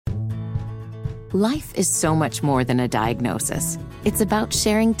Life is so much more than a diagnosis. It's about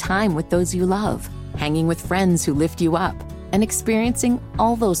sharing time with those you love, hanging with friends who lift you up, and experiencing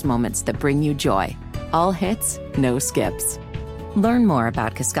all those moments that bring you joy. All hits, no skips. Learn more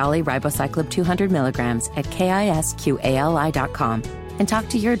about Kisqali Ribociclib 200 milligrams at KISQALI.com and talk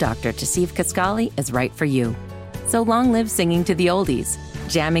to your doctor to see if Kisqali is right for you. So long live singing to the oldies,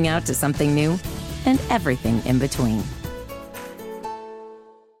 jamming out to something new, and everything in between.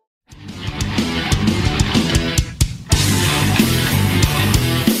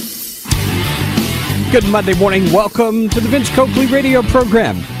 Good Monday morning. Welcome to the Vince Coakley radio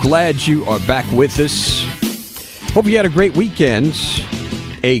program. Glad you are back with us. Hope you had a great weekend.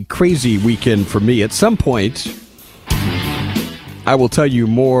 A crazy weekend for me. At some point, I will tell you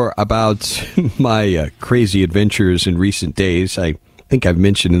more about my crazy adventures in recent days. I think I've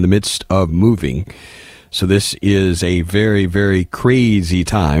mentioned in the midst of moving. So this is a very, very crazy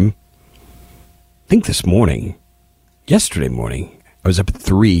time. I think yesterday morning, I was up at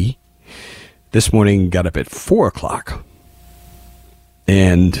 3. This morning, got up at 4 o'clock.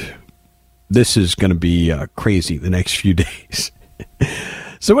 And this is going to be crazy the next few days.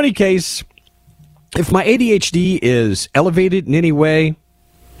 So in any case, if my ADHD is elevated in any way,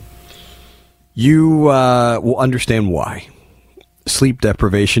 you will understand why. Sleep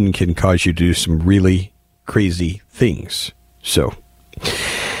deprivation can cause you to do some really crazy things. So,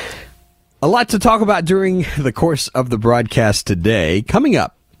 a lot to talk about during the course of the broadcast today. Coming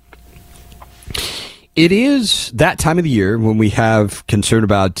up, it is that time of the year when we have concern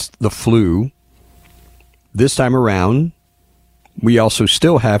about the flu. This time around, we also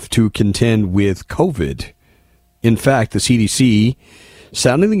still have to contend with COVID. In fact, the CDC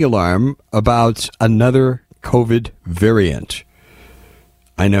sounding the alarm about another COVID variant.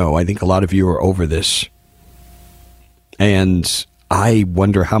 I know, I think a lot of you are over this. And I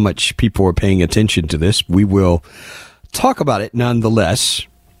wonder how much people are paying attention to this. We will talk about it nonetheless.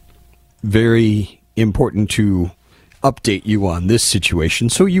 Very important to update you on this situation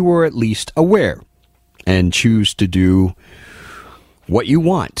so you are at least aware and choose to do what you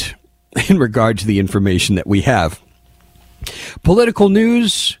want in regard to the information that we have. Political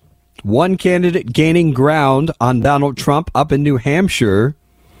news, one candidate gaining ground on Donald Trump up in New Hampshire,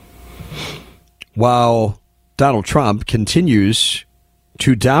 while Donald Trump continues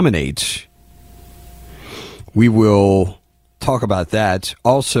to dominate. We will talk about that.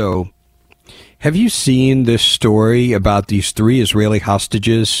 Also, have you seen this story about these 3 Israeli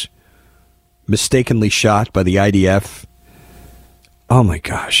hostages mistakenly shot by the IDF? Oh my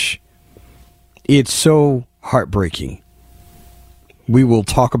gosh. It's so heartbreaking. We will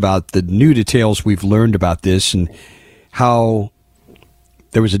talk about the new details we've learned about this and how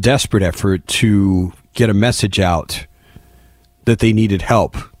there was a desperate effort to get a message out that they needed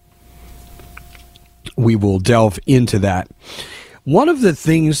help. We will delve into that. One of the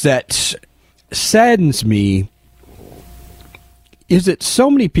things that saddens me is that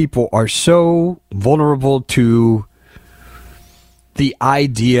so many people are so vulnerable to the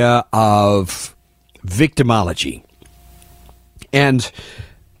idea of victimology. And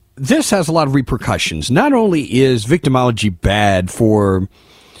this has a lot of repercussions. Not only is victimology bad for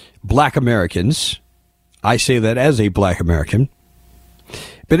Black Americans, I say that as a Black American,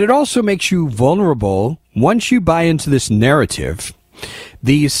 but it also makes you vulnerable once you buy into this narrative.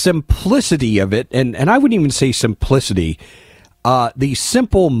 The simplicity of it, and I wouldn't even say simplicity, the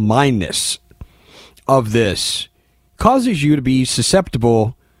simple-mindedness of this causes you to be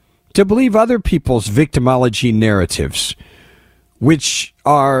susceptible to believe other people's victimology narratives, which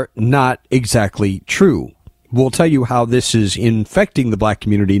are not exactly true. We'll tell you how this is infecting the Black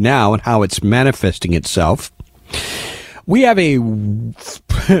community now and how it's manifesting itself. We have a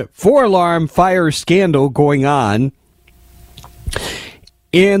 4-alarm fire scandal going on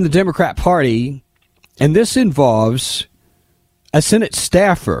in the Democrat Party, and this involves a Senate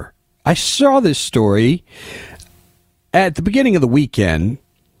staffer. I saw this story at the beginning of the weekend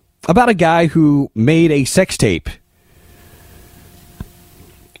about a guy who made a sex tape.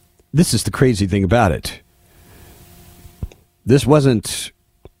 This is the crazy thing about it. This wasn't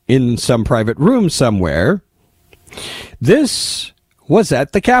in some private room somewhere. This was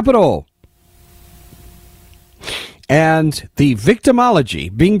at the Capitol. And the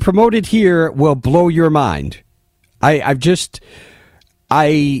victimology being promoted here will blow your mind. I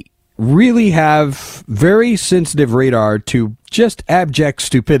really have very sensitive radar to just abject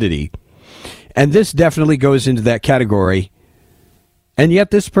stupidity. And this definitely goes into that category. And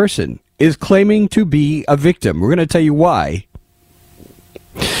yet this person is claiming to be a victim. We're going to tell you why.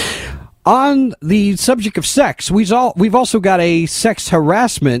 On the subject of sex, we've also got a sex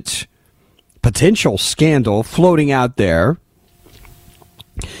harassment potential scandal floating out there.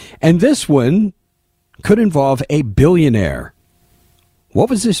 And this one could involve a billionaire. What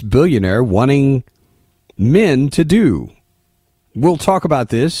was this billionaire wanting men to do? We'll talk about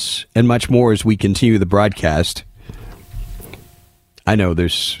this and much more as we continue the broadcast. I know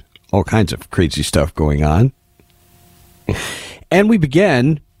there's all kinds of crazy stuff going on. And we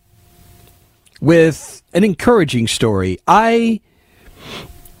begin with an encouraging story. I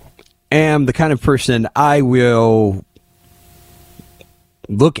am the kind of person I will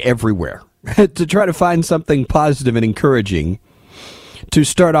look everywhere to try to find something positive and encouraging to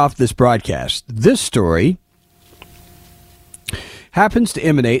start off this broadcast. This story happens to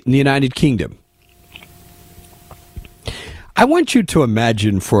emanate in the United Kingdom. I want you to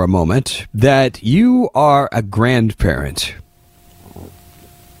imagine for a moment that you are a grandparent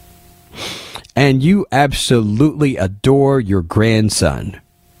and you absolutely adore your grandson.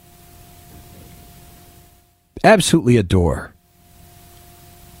 Absolutely adore.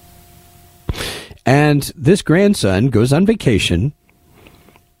 And this grandson goes on vacation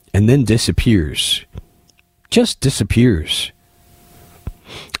and then disappears. Just disappears.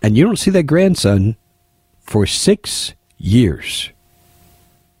 And you don't see that grandson for 6 years.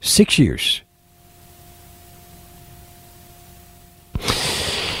 6 years.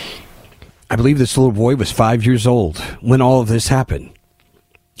 I believe this little boy was 5 years old when all of this happened.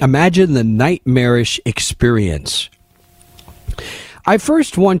 Imagine the nightmarish experience. I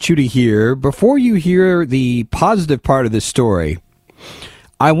first want you to hear, before you hear the positive part of this story,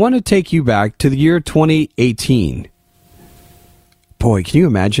 I want to take you back to the year 2018. Boy, can you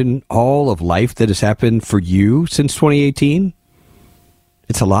imagine all of life that has happened for you since 2018?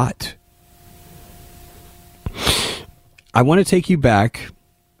 It's a lot. I want to take you back.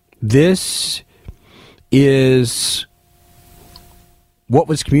 This is what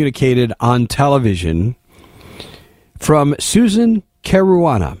was communicated on television from Susan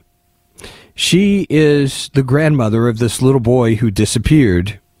Caruana. She is the grandmother of this little boy who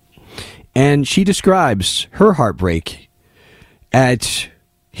disappeared, and she describes her heartbreak at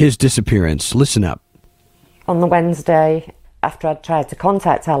his disappearance. Listen up. On the Wednesday, after I'd tried to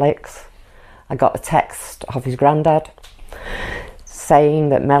contact Alex, I got a text of his granddad saying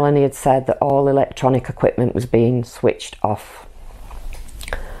that Melanie had said that all electronic equipment was being switched off.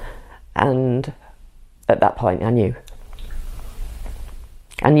 And at that point, I knew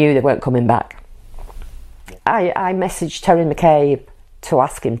they weren't coming back. I messaged Terry McCabe to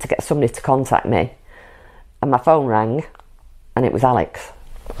ask him to get somebody to contact me, and my phone rang, and it was Alex.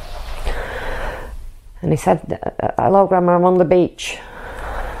 And he said, "Hello, Grandma, I'm on the beach."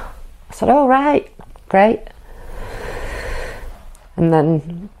 I said, "Oh, right, great." And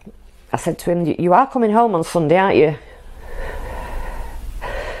then I said to him, "You are coming home on Sunday, aren't you?"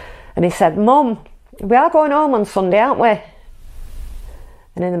 And he said, "Mum, we are going home on Sunday, aren't we?"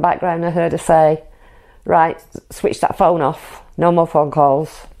 And in the background I heard her say, "Right, switch that phone off. No more phone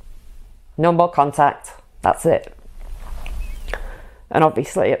calls. No more contact. That's it." And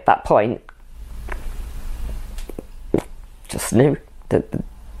obviously at that point, just knew that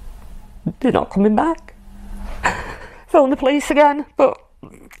they're not coming back. Phoned the police again, but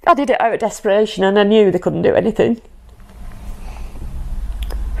I did it out of desperation and I knew they couldn't do anything.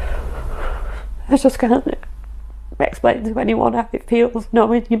 I just can't explain to anyone how it feels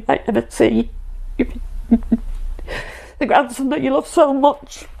knowing you might never see the grandson that you love so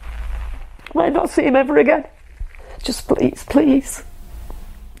much. Might not see him ever again. Just please,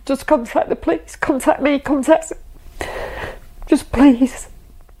 just contact the police, contact me, just please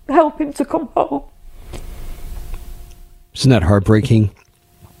help him to come home. Isn't that heartbreaking?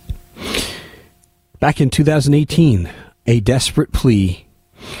 Back in 2018, a desperate plea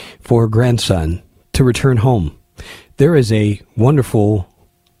for a grandson to return home. There is a wonderful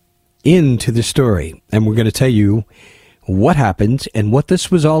end to the story, and we're going to tell you what happened and what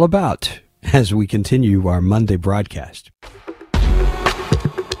this was all about as we continue our Monday broadcast.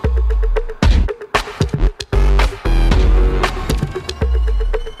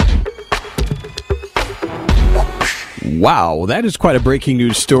 Wow, that is quite a breaking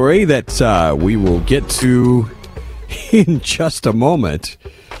news story that we will get to in just a moment.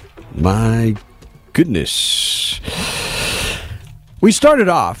 My goodness. We started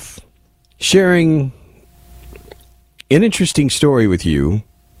off sharing an interesting story with you.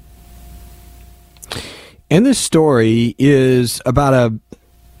 And this story is about a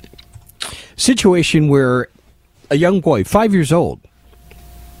situation where a young boy, 5 years old,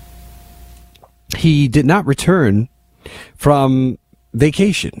 he did not return from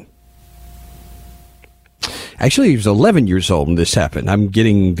vacation. Actually, he was 11 years old when this happened. I'm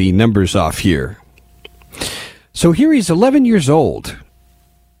getting the numbers off here. So here he's 11 years old,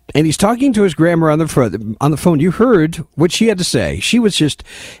 and he's talking to his grandma on the phone. You heard what she had to say. She was just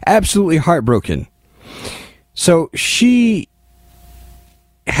absolutely heartbroken. So she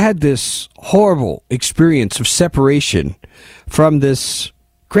had this horrible experience of separation from this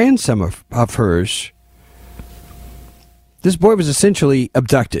grandson of hers. This boy was essentially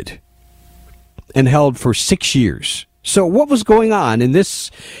abducted and held for 6 years. So what was going on in this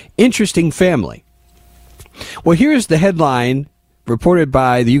interesting family? Well, here's the headline reported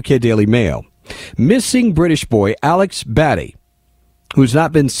by the UK Daily Mail. Missing British boy Alex Batty, who's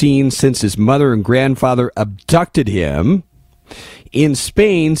not been seen since his mother and grandfather abducted him in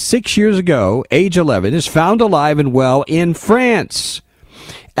Spain 6 years ago, age 11, is found alive and well in France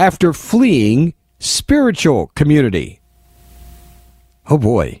after fleeing spiritual community. Oh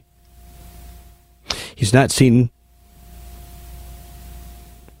boy. He's not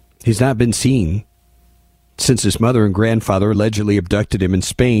been seen since his mother and grandfather allegedly abducted him in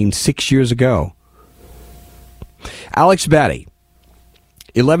Spain 6 years ago. Alex Batty,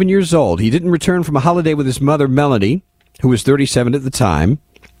 11 years old. He didn't return from a holiday with his mother, Melanie, who was 37 at the time.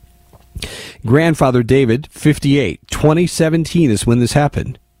 Grandfather David, 58. 2017 is when this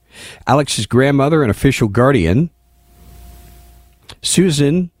happened. Alex's grandmother and official guardian,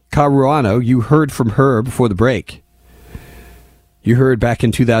 Susan Caruano, you heard from her before the break. You heard back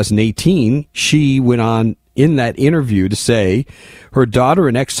in 2018, she went on in that interview to say her daughter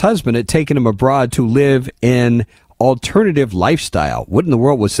and ex-husband had taken him abroad to live an alternative lifestyle. What in the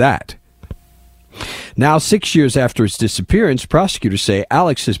world was that? Now, 6 years after his disappearance, prosecutors say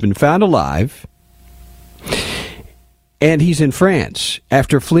Alex has been found alive, and he's in France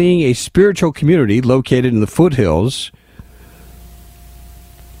after fleeing a spiritual community located in the foothills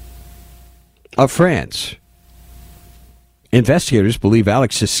of France. Investigators believe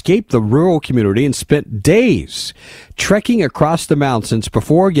Alex escaped the rural community and spent days trekking across the mountains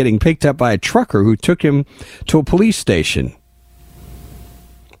before getting picked up by a trucker who took him to a police station.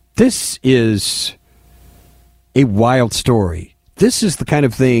 This is a wild story. This is the kind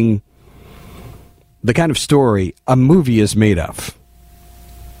of thing, the kind of story a movie is made of.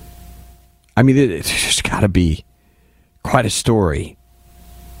 I mean, it's just got to be quite a story.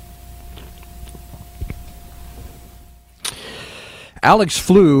 Alex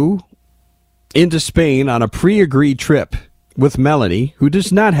flew into Spain on a pre-agreed trip with Melanie, who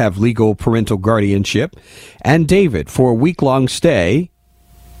does not have legal parental guardianship, and David for a week-long stay.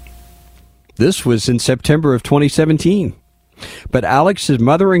 This was in September of 2017. But Alex's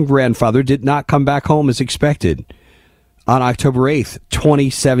mother and grandfather did not come back home as expected on October 8th,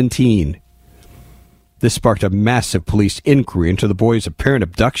 2017. This sparked a massive police inquiry into the boy's apparent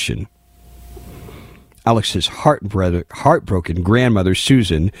abduction. Alex's heartbroken grandmother,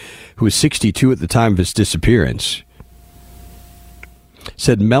 Susan, who was 62 at the time of his disappearance,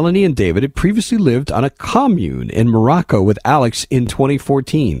 said Melanie and David had previously lived on a commune in Morocco with Alex in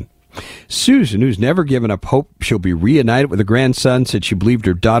 2014. Susan, who's never given up hope she'll be reunited with her grandson, said she believed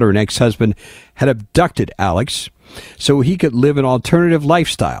her daughter and ex-husband had abducted Alex so he could live an alternative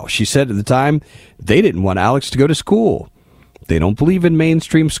lifestyle. She said at the time they didn't want Alex to go to school. They don't believe in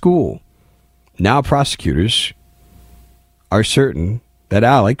mainstream school. Now prosecutors are certain that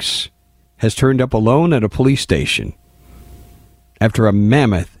Alex has turned up alone at a police station after a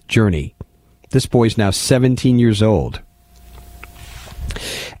mammoth journey. This boy's now 17 years old.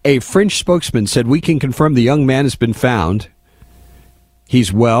 A French spokesman said, "We can confirm the young man has been found.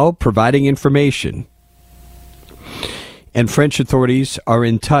 He's well, providing information. And French authorities are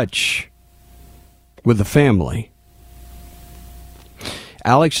in touch with the family."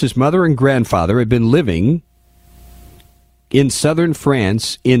 Alex's mother and grandfather had been living in southern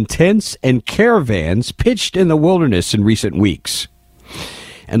France in tents and caravans pitched in the wilderness in recent weeks.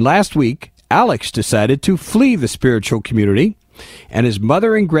 And last week, Alex decided to flee the spiritual community and his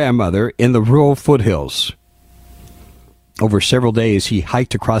mother and grandmother in the rural foothills. Over several days, he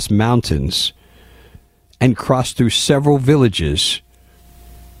hiked across mountains and crossed through several villages.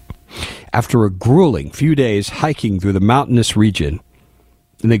 After a grueling few days hiking through the mountainous region,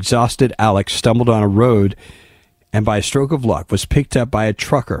 an exhausted Alex stumbled on a road and by a stroke of luck was picked up by a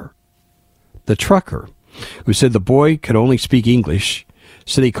trucker. The trucker, who said the boy could only speak English,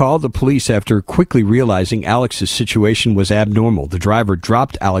 said he called the police after quickly realizing Alex's situation was abnormal. The driver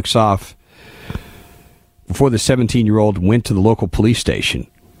dropped Alex off before the 17-year-old went to the local police station.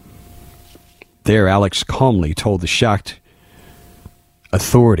 There, Alex calmly told the shocked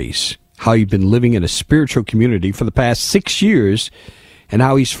authorities how he'd been living in a spiritual community for the past 6 years and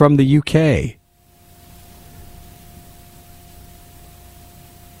how he's from the UK.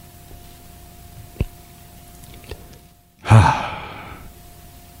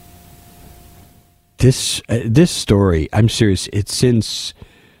 This story, I'm serious, it sends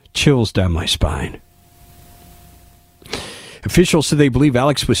chills down my spine. Officials said they believe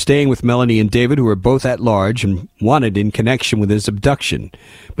Alex was staying with Melanie and David, who are both at large and wanted in connection with his abduction.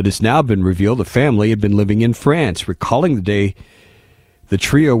 But it's now been revealed the family had been living in France. Recalling the day the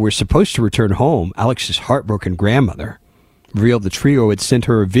trio were supposed to return home, Alex's heartbroken grandmother revealed the trio had sent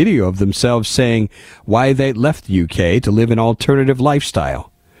her a video of themselves saying why they'd left the UK to live an alternative lifestyle.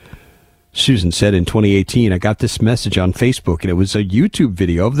 Susan said in 2018, I got this message on Facebook, and it was a YouTube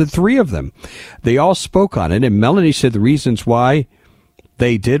video of the three of them. They all spoke on it, and Melanie said the reasons why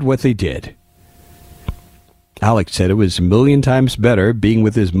they did what they did. Alex said it was a million times better being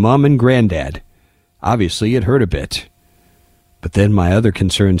with his mom and granddad. Obviously, it hurt a bit. But then my other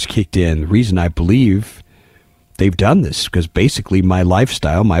concerns kicked in. The reason I believe they've done this, because basically my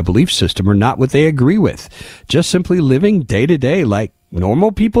lifestyle, my belief system are not what they agree with. Just simply living day to day like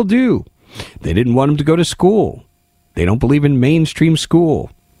normal people do. They didn't want him to go to school. They don't believe in mainstream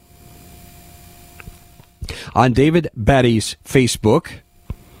school. On David Batty's Facebook,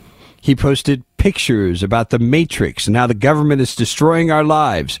 he posted pictures about the Matrix and how the government is destroying our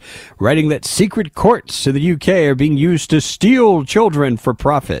lives, writing that secret courts in the UK are being used to steal children for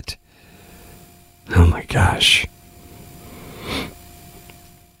profit. Oh my gosh.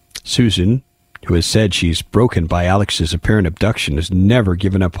 Susan, who has said she's broken by Alex's apparent abduction, has never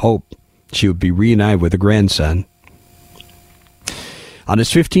given up hope she would be reunited with her grandson. On his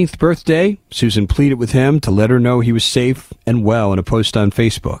 15th birthday, Susan pleaded with him to let her know he was safe and well in a post on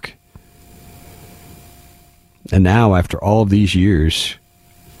Facebook. And now, after all of these years,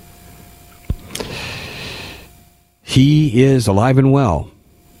 he is alive and well.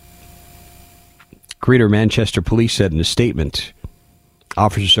 Greater Manchester Police said in a statement,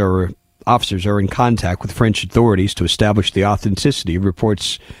 officers are in contact with French authorities to establish the authenticity of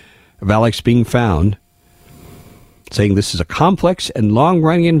reports of Alex being found, saying this is a complex and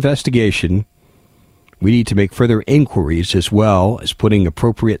long-running investigation. We need to make further inquiries as well as putting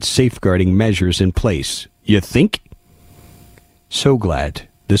appropriate safeguarding measures in place. You think? So glad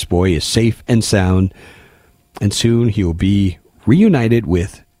this boy is safe and sound, and soon he will be reunited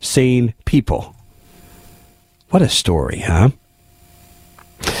with sane people. What a story, huh?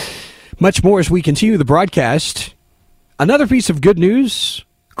 Much more as we continue the broadcast. Another piece of good news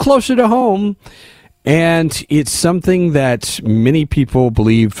closer to home, and it's something that many people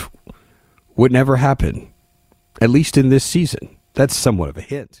believe would never happen, at least in this season. That's somewhat of a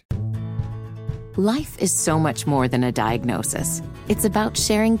hint. Life is so much more than a diagnosis. It's about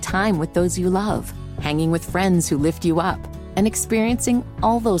sharing time with those you love, hanging with friends who lift you up, and experiencing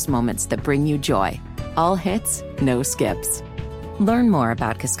all those moments that bring you joy. All hits, no skips. Learn more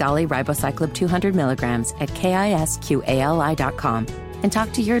about Kisqali Ribociclib 200 milligrams at KISQALI.com and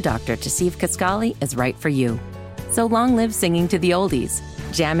talk to your doctor to see if Kisqali is right for you. So long live singing to the oldies,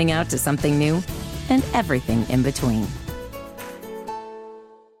 jamming out to something new, and everything in between.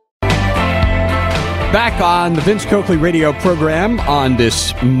 Back on the Vince Coakley radio program on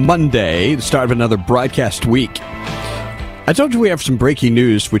this Monday, the start of another broadcast week. I told you we have some breaking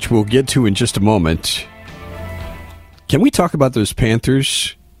news, which we'll get to in just a moment. Can we talk about those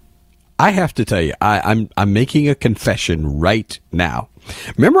Panthers? I have to tell you, I'm making a confession right now.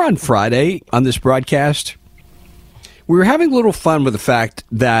 Remember on Friday on this broadcast, we were having a little fun with the fact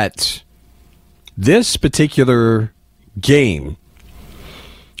that this particular game,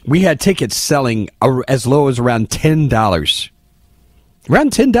 we had tickets selling as low as around $10.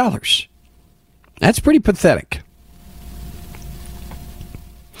 Around $10. That's pretty pathetic.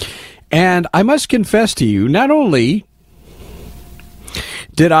 And I must confess to you, not only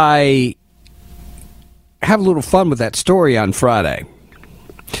did I have a little fun with that story on Friday,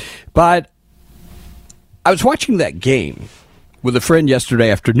 but I was watching that game with a friend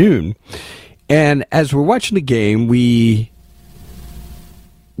yesterday afternoon, and as we're watching the game, we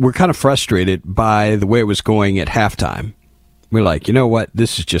were kind of frustrated by the way it was going at halftime. We're like, you know what,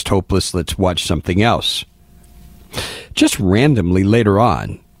 this is just hopeless, let's watch something else. Just randomly later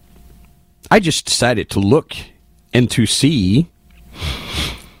on, I just decided to look and to see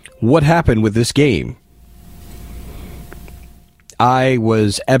what happened with this game. I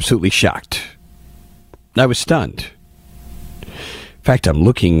was absolutely shocked. I was stunned. In fact, I'm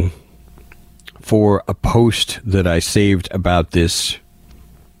looking for a post that I saved about this.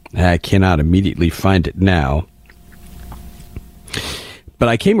 I cannot immediately find it now. But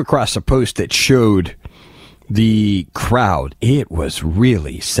I came across a post that showed the crowd. It was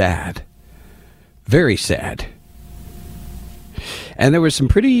really sad. Very sad. And there was some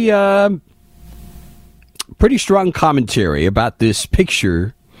pretty strong commentary about this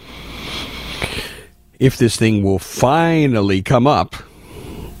picture if this thing will finally come up.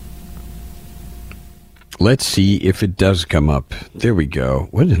 Let's see if it does come up. There we go.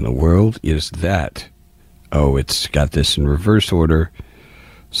 What in the world is that? Oh, it's got this in reverse order,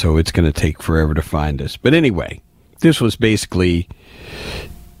 so it's going to take forever to find us. But anyway, this was basically,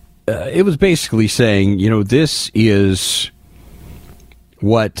 it was basically saying, you know, this is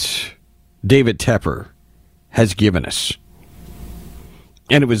what David Tepper has given us.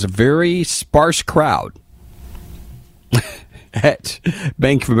 And it was a very sparse crowd at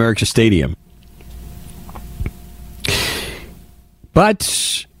Bank of America Stadium.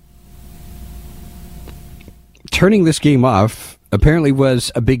 But turning this game off apparently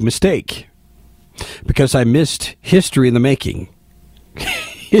was a big mistake because I missed history in the making.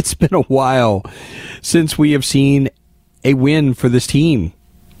 It's been a while since we have seen a win for this team.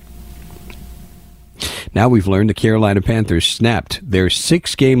 Now we've learned the Carolina Panthers snapped their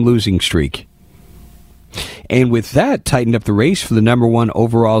 6-game losing streak. And with that, tightened up the race for the number 1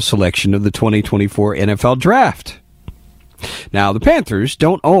 overall selection of the 2024 NFL Draft. Now, the Panthers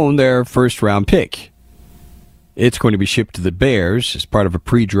don't own their first-round pick. It's going to be shipped to the Bears as part of a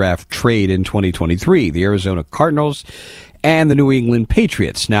pre-draft trade in 2023. The Arizona Cardinals and the New England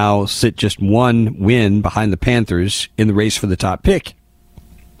Patriots now sit just 1 win behind the Panthers in the race for the top pick.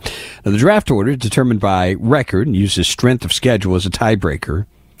 Now, the draft order is determined by record and uses strength of schedule as a tiebreaker.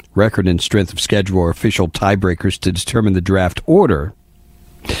 Record and strength of schedule are official tiebreakers to determine the draft order.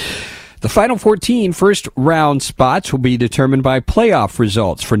 The final 14 first-round spots will be determined by playoff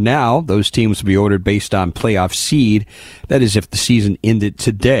results. For now, those teams will be ordered based on playoff seed. That is if the season ended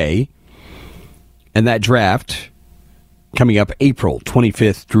today. And that draft coming up April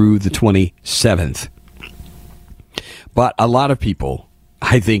 25th through the 27th. But a lot of people,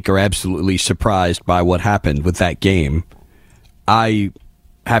 I think, are absolutely surprised by what happened with that game. I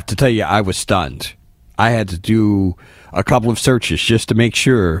have to tell you, I was stunned. I had to do a couple of searches just to make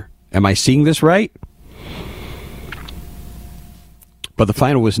sure. Am I seeing this right? But the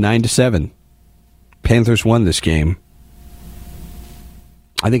final was 9-7. Panthers won this game.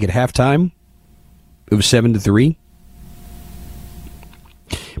 I think at halftime, it was 7-3.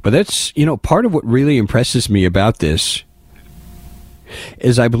 But that's, you know, part of what really impresses me about this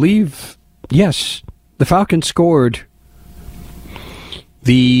is I believe, yes, the Falcons scored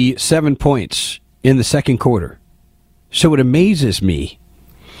the 7 points in the second quarter. So it amazes me.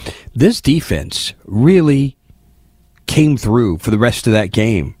 This defense really came through for the rest of that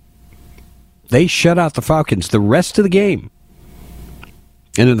game. They shut out the Falcons the rest of the game.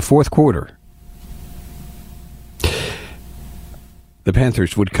 And in the fourth quarter, the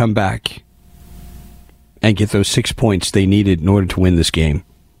Panthers would come back and get those 6 points they needed in order to win this game.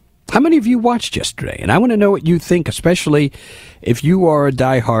 How many of you watched yesterday? And I want to know what you think, especially if you are a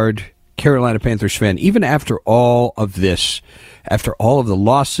diehard Carolina Panthers fan, even after all of this, after all of the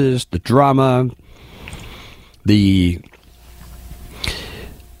losses, the drama, the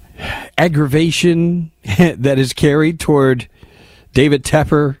aggravation that is carried toward David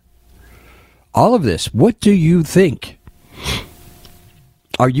Tepper, all of this, what do you think?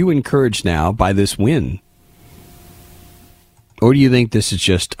 Are you encouraged now by this win? Or do you think this is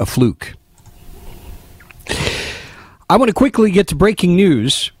just a fluke? I want to quickly get to breaking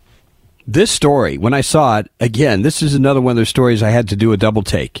news. This story, when I saw it, again, this is another one of those stories I had to do a double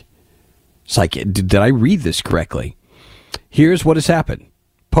take. It's like, did I read this correctly? Here's what has happened.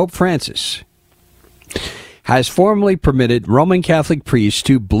 Pope Francis has formally permitted Roman Catholic priests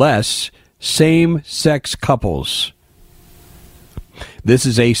to bless same-sex couples. This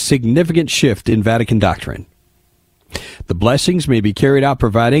is a significant shift in Vatican doctrine. The blessings may be carried out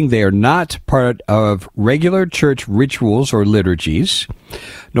providing they are not part of regular church rituals or liturgies,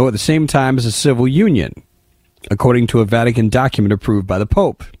 nor at the same time as a civil union, according to a Vatican document approved by the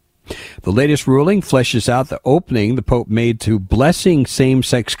Pope. The latest ruling fleshes out the opening the Pope made to blessing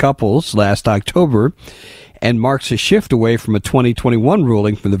same-sex couples last October and marks a shift away from a 2021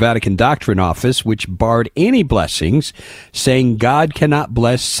 ruling from the Vatican Doctrine Office, which barred any blessings, saying God cannot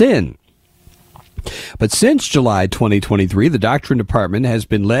bless sin. But since July 2023, the Doctrine Department has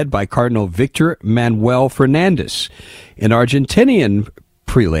been led by Cardinal Victor Manuel Fernandez, an Argentinian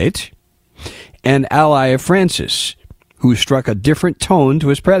prelate and ally of Francis, who struck a different tone to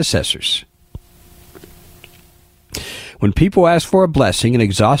his predecessors. When people ask for a blessing, an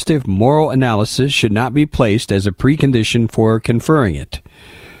exhaustive moral analysis should not be placed as a precondition for conferring it.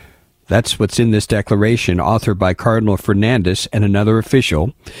 That's what's in this declaration, authored by Cardinal Fernandez and another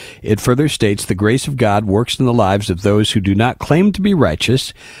official. It further states the grace of God works in the lives of those who do not claim to be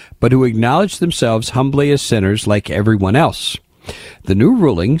righteous, but who acknowledge themselves humbly as sinners like everyone else. The new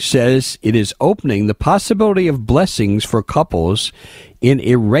ruling says it is opening the possibility of blessings for couples in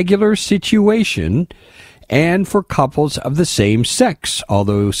irregular situation and for couples of the same sex,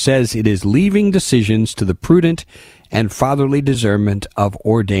 although says it is leaving decisions to the prudent and fatherly discernment of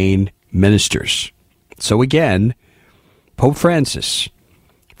ordained ministers. So again, Pope Francis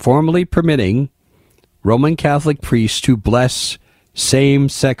formally permitting Roman Catholic priests to bless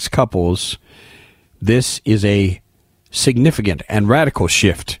same-sex couples. This is a significant and radical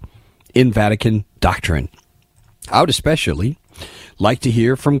shift in Vatican doctrine. I would especially like to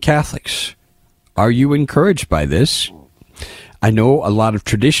hear from Catholics. Are you encouraged by this? I know a lot of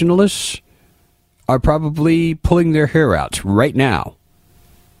traditionalists are probably pulling their hair out right now.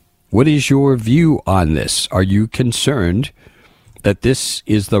 What is your view on this? Are you concerned that this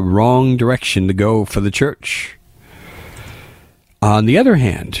is the wrong direction to go for the church? On the other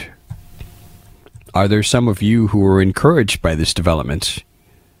hand, are there some of you who are encouraged by this development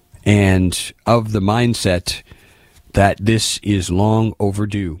and of the mindset that this is long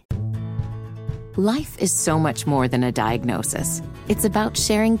overdue? Life is so much more than a diagnosis. It's about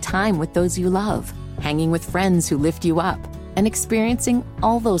sharing time with those you love, hanging with friends who lift you up, and experiencing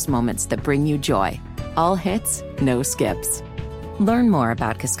all those moments that bring you joy. All hits, no skips. Learn more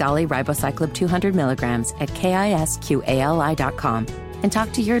about Kisqali Ribociclib 200 milligrams at KISQALI.com and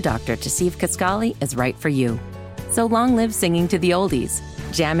talk to your doctor to see if Kisqali is right for you. So long live singing to the oldies,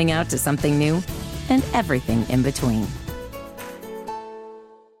 jamming out to something new, and everything in between.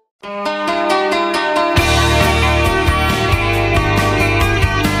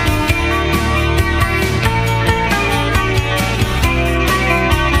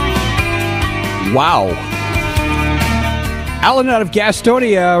 Wow. Alan out of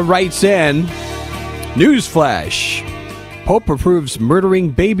Gastonia writes in, newsflash. Pope approves murdering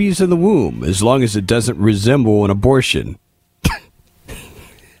babies in the womb as long as it doesn't resemble an abortion.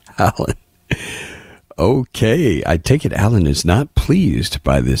 Alan. Okay, I take it Alan is not pleased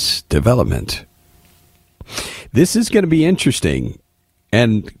by this development. This is going to be interesting.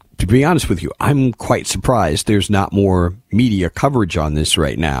 And to be honest with you, I'm quite surprised there's not more media coverage on this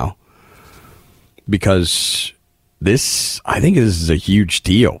right now. Because I think this is a huge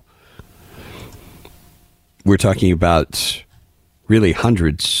deal. We're talking about really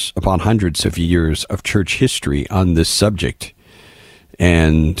hundreds upon hundreds of years of church history on this subject.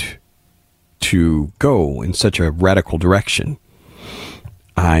 And to go in such a radical direction,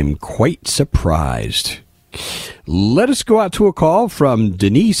 I'm quite surprised. Let us go out to a call from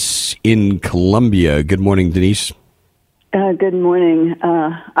Denise in Columbia. Good morning, Denise. Good morning.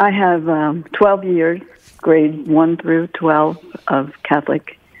 I have 12 years, grade 1 through 12 of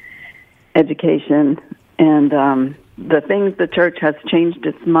Catholic education, and the things the church has changed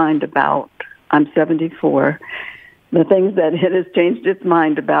its mind about, I'm 74, the things that it has changed its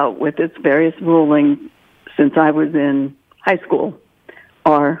mind about with its various rulings since I was in high school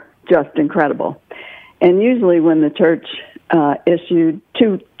are just incredible. And usually when the church issued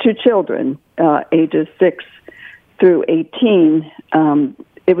two children, ages 6 through 18,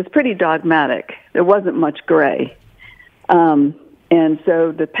 it was pretty dogmatic. There wasn't much gray. And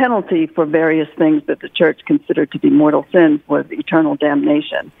so the penalty for various things that the church considered to be mortal sins was eternal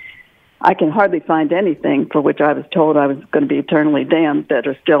damnation. I can hardly find anything for which I was told I was going to be eternally damned that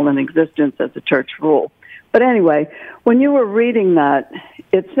are still in existence as a church rule. But anyway, when you were reading that,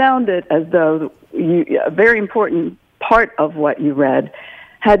 it sounded as though a very important part of what you read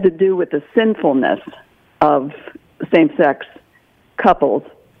had to do with the sinfulness of same-sex couples,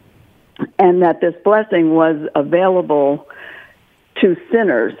 and that this blessing was available to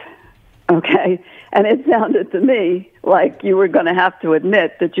sinners, okay? And it sounded to me like you were going to have to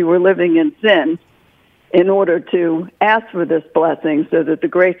admit that you were living in sin in order to ask for this blessing so that the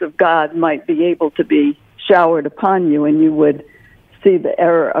grace of God might be able to be showered upon you and you would see the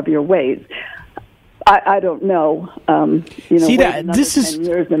error of your ways. I don't know. See that this 10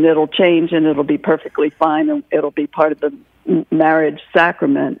 years and it'll change and it'll be perfectly fine and it'll be part of the marriage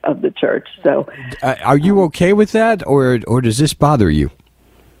sacrament of the church. So, are you okay with that, or does this bother you?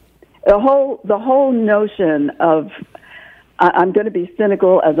 The whole notion of I'm going to be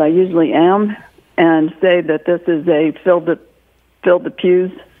cynical as I usually am and say that this is a fill the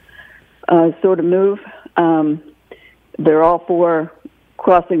pews sort of move. They're all for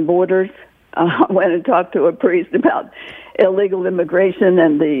crossing borders. I went and talked to a priest about illegal immigration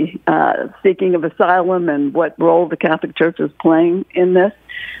and the seeking of asylum and what role the Catholic Church is playing in this.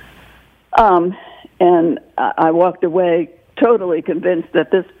 And I walked away totally convinced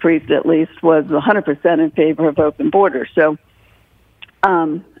that this priest, at least, was 100% in favor of open borders. So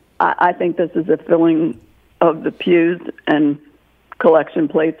I think this is a filling of the pews, and collection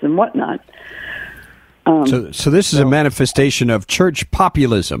plates and whatnot. So this is a manifestation of church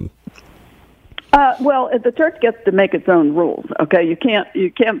populism. Well, the church gets to make its own rules. Okay, you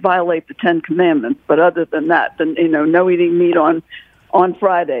can't violate the 10 Commandments, but other than that, then no eating meat on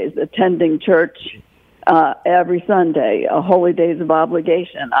Fridays, attending church every Sunday, holy days of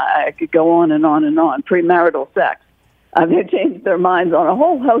obligation. I could go on and on and on. Premarital sex. They've changed their minds on a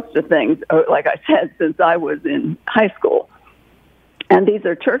whole host of things, like I said, since I was in high school. And these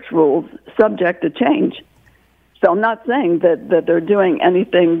are church rules subject to change. So I'm not saying that they're doing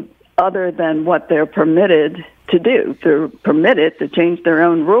anything other than what they're permitted to do. They're permitted to change their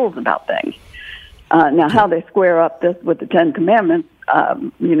own rules about things. Now, how they square up this with the 10 Commandments,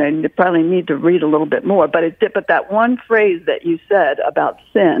 you probably need to read a little bit more. But that one phrase that you said about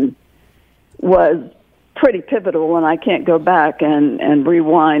sin was pretty pivotal, and I can't go back and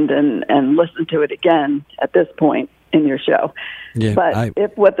rewind and listen to it again at this point in your show. Yeah, but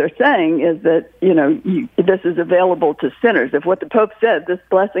if what they're saying is that, this is available to sinners, if what the Pope said, this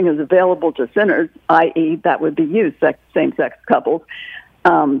blessing is available to sinners, i.e. that would be you, same-sex couples,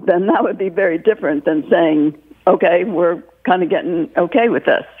 then that would be very different than saying, okay, we're kind of getting okay with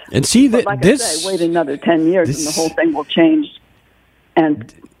this. And see that like I say, wait another 10 years and the whole thing will change.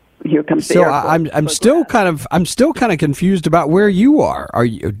 And here comes the airport. I'm still kind of confused about where you are.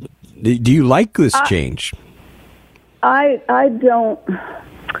 Do you like this change? I don't.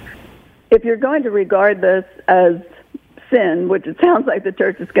 If you're going to regard this as sin, which it sounds like the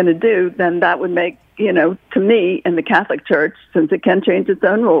church is going to do, then that would make, to me, in the Catholic Church, since it can change its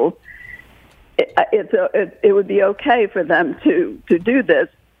own rules, it would be okay for them to do this,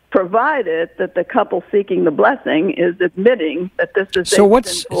 provided that the couple seeking the blessing is admitting that this is sinful.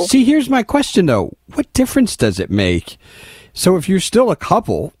 See, here's my question, though. What difference does it make? So if you're still a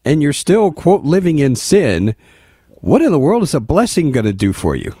couple and you're still, quote, living in sin, what in the world is a blessing going to do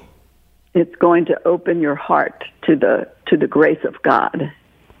for you? It's going to open your heart to the grace of God.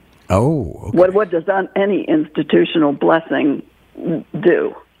 Oh, okay. What does any institutional blessing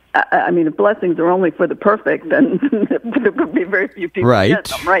do? I mean, if blessings are only for the perfect, then there could be very few people who get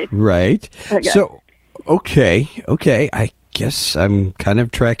them, right? Right. Okay. So, okay. I guess I'm kind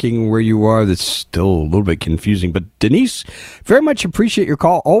of tracking where you are. That's still a little bit confusing. But Denise, very much appreciate your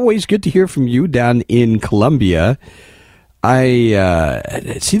call. Always good to hear from you down in Columbia.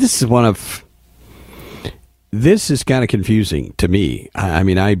 I see. This is kind of confusing to me. I'm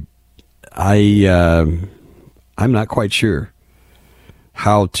not quite sure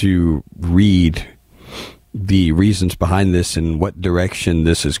how to read the reasons behind this and what direction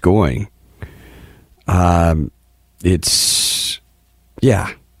this is going. That's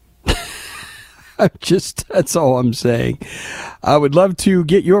all I'm saying. I would love to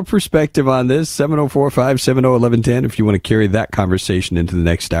get your perspective on this. 704-570-1110 if you want to carry that conversation into the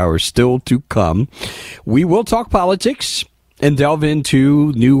next hour. Still to come. We will talk politics and delve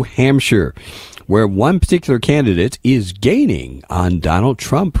into New Hampshire, where one particular candidate is gaining on Donald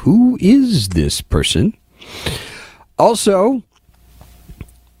Trump. Who is this person? Also,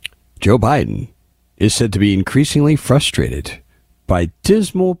 Joe Biden is said to be increasingly frustrated by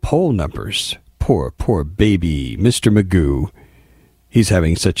dismal poll numbers. Poor baby Mr. Magoo. He's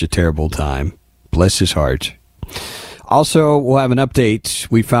having such a terrible time. Bless his heart. Also, we'll have an update.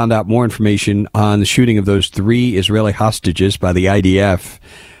 We found out more information on the shooting of those 3 Israeli hostages by the IDF.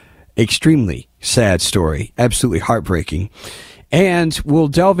 Extremely sad story. Absolutely heartbreaking. And we'll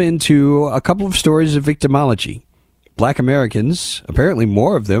delve into a couple of stories of victimology. Black Americans, apparently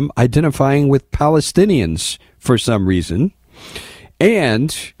more of them, identifying with Palestinians for some reason.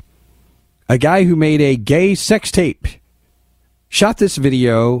 And a guy who made a gay sex tape shot this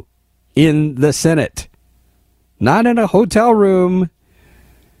video in the Senate. Not in a hotel room,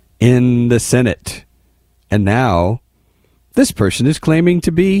 in the Senate. And now this person is claiming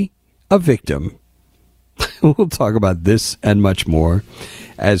to be a victim. We'll talk about this and much more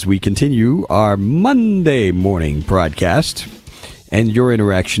as we continue our Monday morning broadcast. And your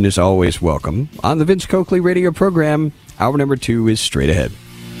interaction is always welcome on the Vince Coakley radio program. Hour number 2 is straight ahead.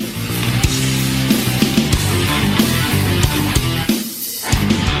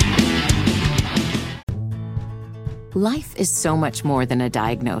 Life is so much more than a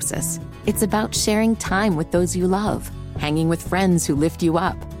diagnosis. It's about sharing time with those you love, hanging with friends who lift you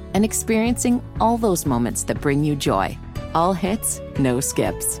up, and experiencing all those moments that bring you joy. All hits, no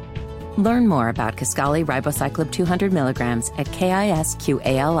skips. Learn more about Kisqali Ribociclib 200 milligrams at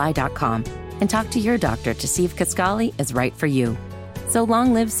KISQALI.com and talk to your doctor to see if Kisqali is right for you. So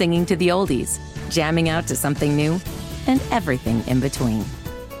long live singing to the oldies, jamming out to something new, and everything in between.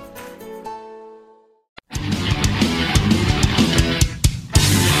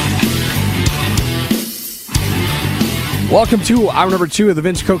 Welcome to hour number 2 of the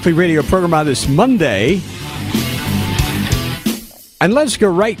Vince Coakley radio program on this Monday. And let's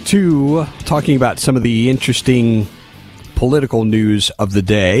go right to talking about some of the interesting political news of the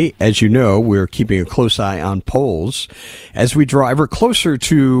day. As you know, we're keeping a close eye on polls as we drive her closer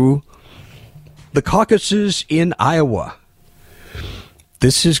to the caucuses in Iowa.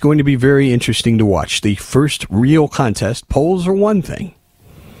 This is going to be very interesting to watch. The first real contest. Polls are one thing,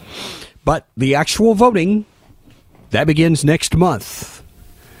 but the actual voting, that begins next month.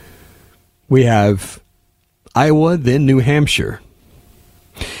 We have Iowa, then New Hampshire.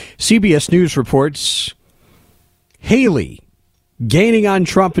 CBS News reports Haley gaining on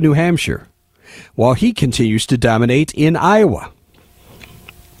Trump in New Hampshire while he continues to dominate in Iowa.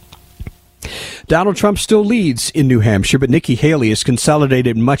 Donald Trump still leads in New Hampshire, but Nikki Haley has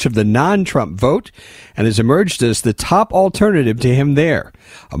consolidated much of the non-Trump vote and has emerged as the top alternative to him there.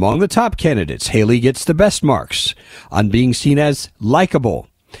 Among the top candidates, Haley gets the best marks on being seen as likable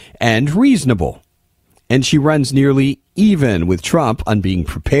and reasonable, and she runs nearly even with Trump on being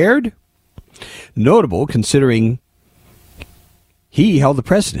prepared. Notable considering he held the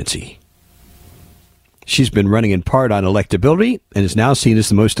presidency. She's been running in part on electability and is now seen as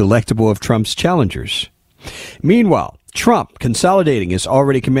the most electable of Trump's challengers. Meanwhile, Trump consolidating his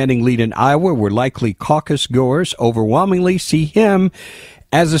already commanding lead in Iowa, where likely caucus goers overwhelmingly see him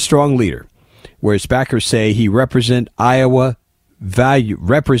as a strong leader, whereas backers say he represents Iowa values,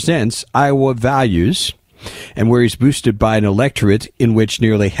 and where he's boosted by an electorate in which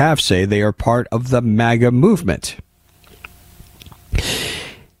nearly half say they are part of the MAGA movement.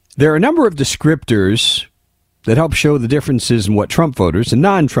 There are a number of descriptors that help show the differences in what Trump voters and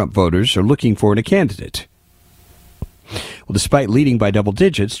non-Trump voters are looking for in a candidate. Well, despite leading by double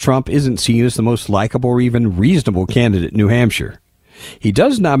digits, Trump isn't seen as the most likable or even reasonable candidate in New Hampshire. He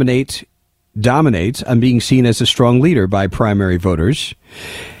does dominate on being seen as a strong leader by primary voters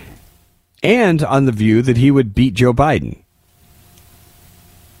and on the view that he would beat Joe Biden.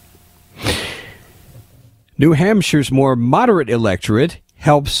 New Hampshire's more moderate electorate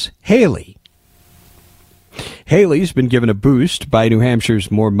helps Haley. Haley's been given a boost by New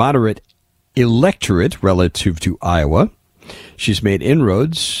Hampshire's more moderate electorate relative to Iowa. She's made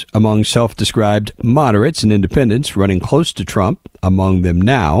inroads among self-described moderates and independents, running close to Trump among them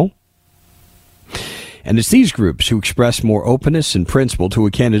now. And it's these groups who express more openness and principle to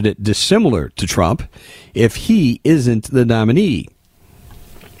a candidate dissimilar to Trump if he isn't the nominee.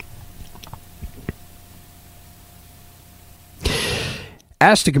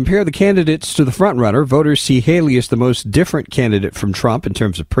 Asked to compare the candidates to the frontrunner, voters see Haley as the most different candidate from Trump in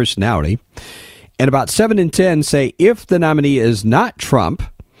terms of personality. And about 7 in 10 say if the nominee is not Trump,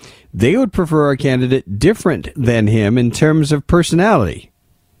 they would prefer a candidate different than him in terms of personality.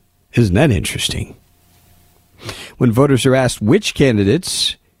 Isn't that interesting? When voters are asked which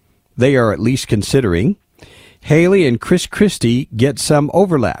candidates they are at least considering, Haley and Chris Christie get some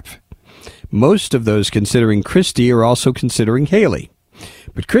overlap. Most of those considering Christie are also considering Haley.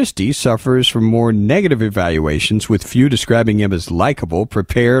 But Christie suffers from more negative evaluations, with few describing him as likable,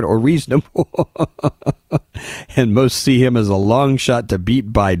 prepared, or reasonable. And most see him as a long shot to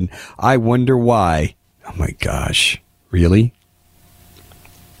beat Biden. I wonder why. Oh my gosh. Really?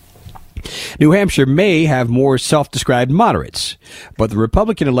 New Hampshire may have more self-described moderates, but the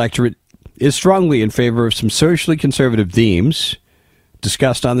Republican electorate is strongly in favor of some socially conservative themes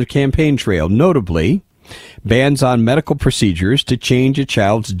discussed on the campaign trail, notably bans on medical procedures to change a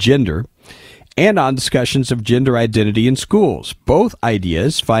child's gender, and on discussions of gender identity in schools. Both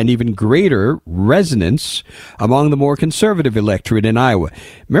ideas find even greater resonance among the more conservative electorate in Iowa.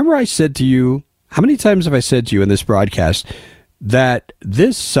 Remember I said to you, how many times have I said to you in this broadcast, that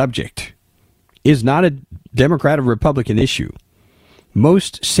this subject is not a Democrat or Republican issue?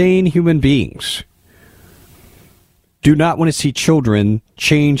 Most sane human beings do not want to see children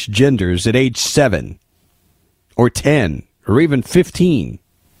change genders at age 7 or 10 or even 15.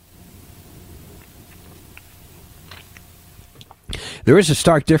 There is a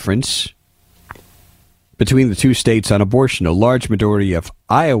stark difference between the two states on abortion. A large majority of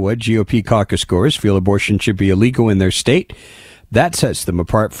Iowa GOP caucus goers feel abortion should be illegal in their state. That sets them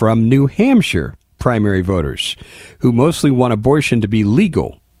apart from New Hampshire primary voters, who mostly want abortion to be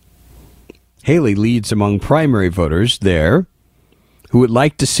legal. Haley leads among primary voters there who would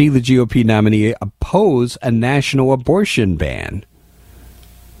like to see the GOP nominee oppose a national abortion ban.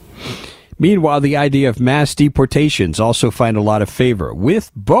 Meanwhile, the idea of mass deportations also find a lot of favor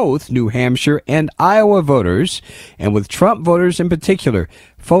with both New Hampshire and Iowa voters, and with Trump voters in particular.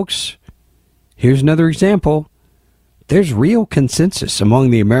 Folks, here's another example. There's real consensus among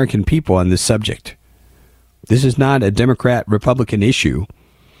the American people on this subject. This is not a Democrat-Republican issue.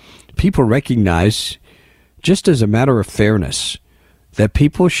 People recognize, just as a matter of fairness, that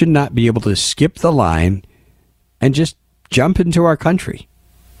people should not be able to skip the line and just jump into our country.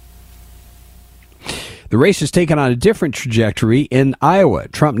 The race has taken on a different trajectory in Iowa.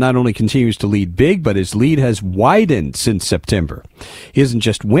 Trump not only continues to lead big, but his lead has widened since September. He isn't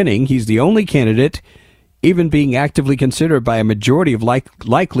just winning, he's the only candidate even being actively considered by a majority of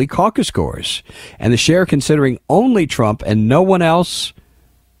likely caucus goers. And the share considering only Trump and no one else,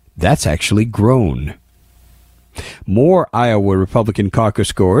 that's actually grown. More Iowa Republican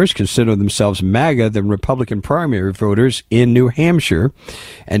caucus goers consider themselves MAGA than Republican primary voters in New Hampshire,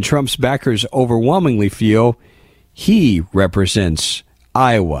 and Trump's backers overwhelmingly feel he represents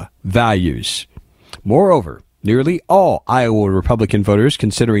Iowa values. Moreover, nearly all Iowa Republican voters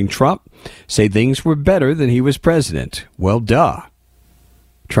considering Trump say things were better than he was president. Well, duh.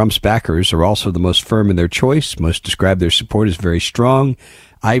 Trump's backers are also the most firm in their choice. Most describe their support as very strong.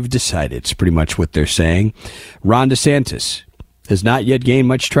 I've decided, it's pretty much what they're saying. Ron DeSantis has not yet gained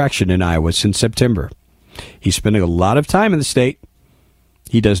much traction in Iowa since September. He's spending a lot of time in the state.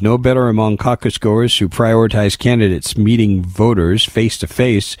 He does no better among caucus goers who prioritize candidates meeting voters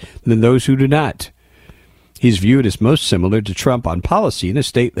face-to-face than those who do not. He's viewed as most similar to Trump on policy in a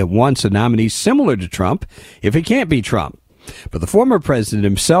state that wants a nominee similar to Trump if it can't be Trump. But the former president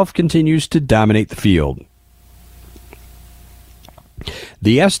himself continues to dominate the field.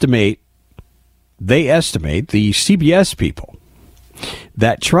 They estimate, the CBS people,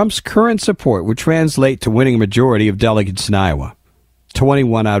 that Trump's current support would translate to winning a majority of delegates in Iowa,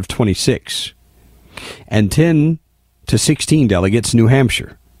 21 out of 26, and 10 to 16 delegates in New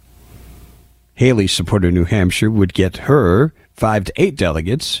Hampshire. Haley's support of New Hampshire would get her 5 to 8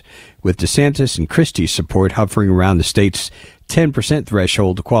 delegates, with DeSantis and Christie's support hovering around the state's 10%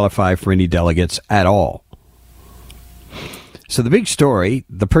 threshold to qualify for any delegates at all. So the big story,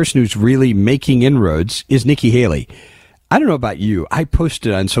 the person who's really making inroads, is Nikki Haley. I don't know about you. I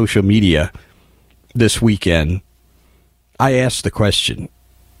posted on social media this weekend. I asked the question,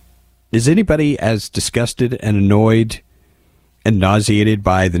 is anybody as disgusted and annoyed and nauseated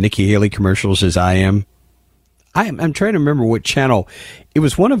by the Nikki Haley commercials as I am? I'm trying to remember what channel. It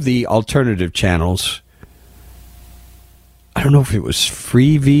was one of the alternative channels. I don't know if it was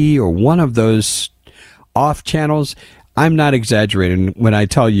Freevee or one of those off channels. I'm not exaggerating when I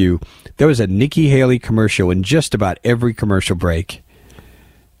tell you there was a Nikki Haley commercial in just about every commercial break.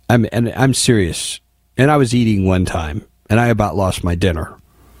 I'm serious. And I was eating one time, and I about lost my dinner.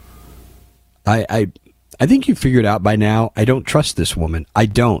 I think you figured out by now, I don't trust this woman. I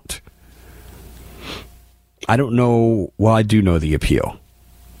don't know. Well, I do know the appeal.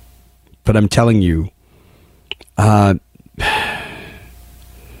 But I'm telling you,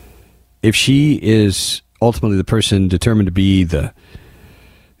 if she is ultimately the person determined to be the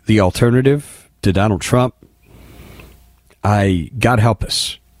alternative to Donald Trump, God help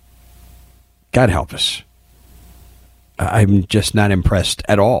us. God help us. I'm just not impressed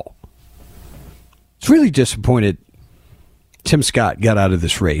at all. It's really disappointed Tim Scott got out of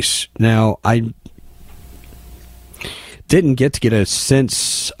this race. Now, I didn't get to get a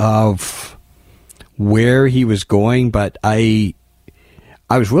sense of where he was going, but I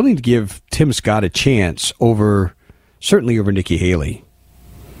was willing to give Tim Scott a chance certainly over Nikki Haley.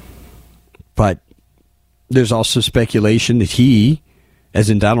 But there's also speculation that he, as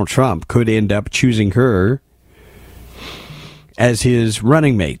in Donald Trump, could end up choosing her as his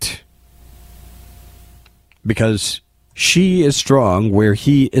running mate, because she is strong where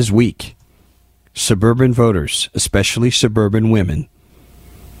he is weak. Suburban voters, especially suburban women.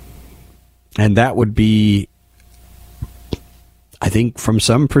 And that would be, I think from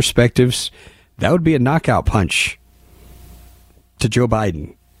some perspectives, that would be a knockout punch to Joe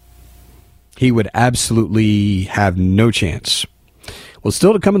Biden. He would absolutely have no chance. Well,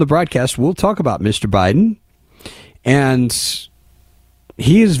 still to come in the broadcast, we'll talk about Mr. Biden and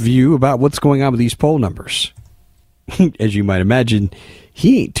his view about what's going on with these poll numbers. As you might imagine,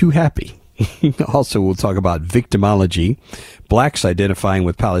 he ain't too happy. Also, we'll talk about victimology, blacks identifying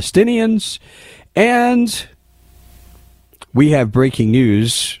with Palestinians, and we have breaking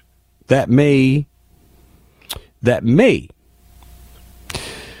news that may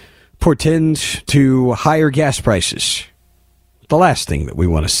portend to higher gas prices. The last thing that we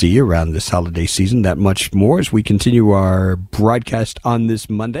want to see around this holiday season, that much more as we continue our broadcast on this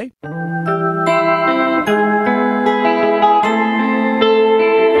Monday.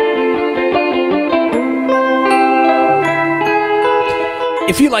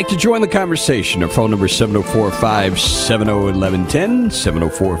 If you'd like to join the conversation, our phone number is 704-570-1110,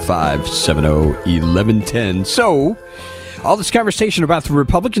 704-570-1110. So, all this conversation about the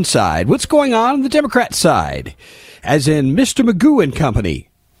Republican side, what's going on the Democrat side? As in Mr. Magoo and company.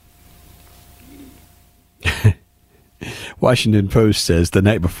 Washington Post says the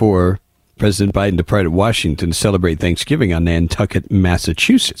night before President Biden departed Washington to celebrate Thanksgiving on Nantucket,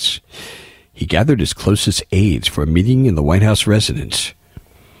 Massachusetts, he gathered his closest aides for a meeting in the White House residence.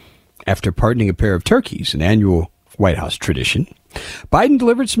 After pardoning a pair of turkeys, an annual White House tradition, Biden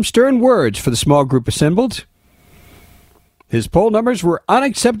delivered some stern words for the small group assembled. His poll numbers were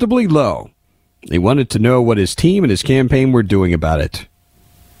unacceptably low. He wanted to know what his team and his campaign were doing about it.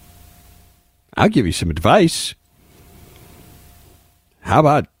 I'll give you some advice. How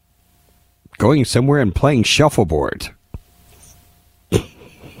about going somewhere and playing shuffleboard?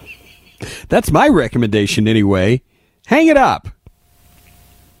 That's my recommendation anyway. Hang it up.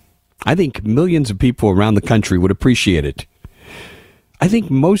 I think millions of people around the country would appreciate it. I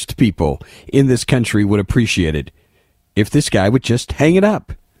think most people in this country would appreciate it if this guy would just hang it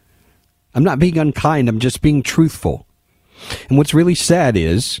up. I'm not being unkind. I'm just being truthful. And what's really sad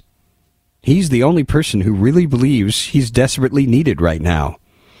is he's the only person who really believes he's desperately needed right now.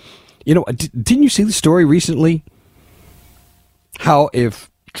 You know, didn't you see the story recently? How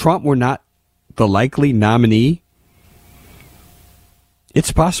if Trump were not the likely nominee,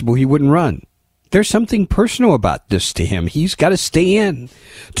 it's possible he wouldn't run. There's something personal about this to him. He's got to stay in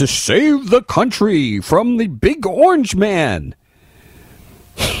to save the country from the big orange man.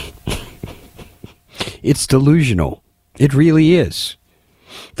 It's delusional. It really is.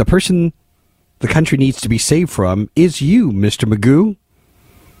 The person the country needs to be saved from is you, Mr. Magoo.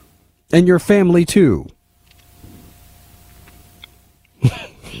 And your family, too. I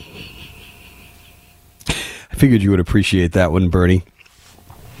figured you would appreciate that one, Bernie.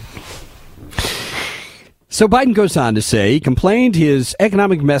 So Biden goes on to say he complained his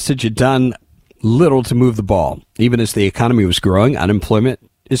economic message had done little to move the ball. Even as the economy was growing, unemployment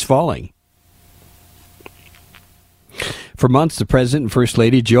is falling. For months, the president and First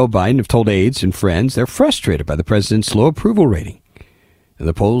Lady Joe Biden have told aides and friends they're frustrated by the president's low approval rating. And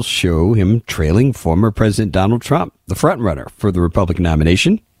the polls show him trailing former President Donald Trump, the frontrunner for the Republican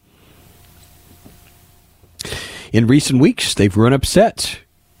nomination. In recent weeks, they've grown upset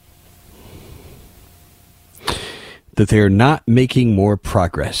that they are not making more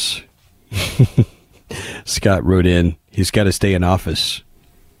progress. Scott wrote in, he's got to stay in office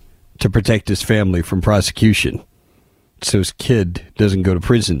to protect his family from prosecution so his kid doesn't go to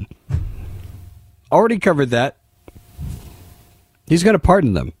prison. Already covered that. He's going to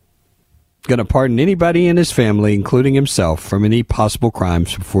pardon them. Going to pardon anybody in his family, including himself, from any possible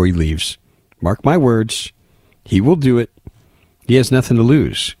crimes before he leaves. Mark my words. He will do it. He has nothing to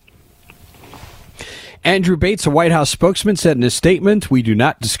lose. Andrew Bates, a White House spokesman, said in a statement, "We do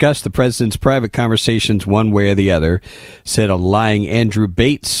not discuss the president's private conversations one way or the other," said a lying Andrew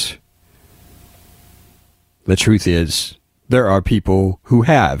Bates. The truth is, there are people who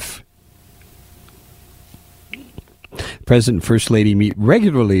have. President and First Lady meet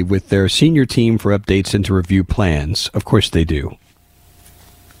regularly with their senior team for updates and to review plans. Of course they do.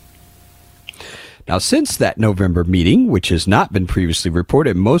 Now, since that November meeting, which has not been previously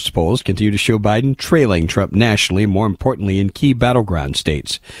reported, most polls continue to show Biden trailing Trump nationally and, more importantly, in key battleground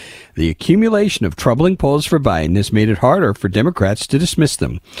states. The accumulation of troubling polls for Biden has made it harder for Democrats to dismiss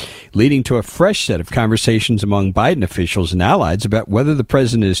them, leading to a fresh set of conversations among Biden officials and allies about whether the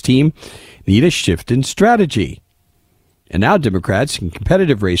president and his team need a shift in strategy. And now Democrats in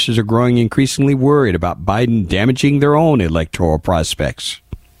competitive races are growing increasingly worried about Biden damaging their own electoral prospects.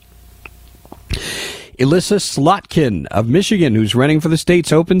 Elissa Slotkin of Michigan, who's running for the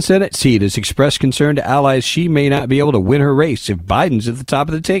state's open Senate seat, has expressed concern to allies she may not be able to win her race if Biden's at the top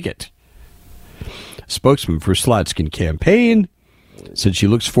of the ticket. A spokesman for Slotkin campaign said she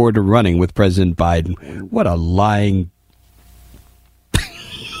looks forward to running with President Biden. What a lying...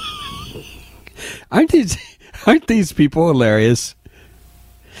 Aren't these people hilarious?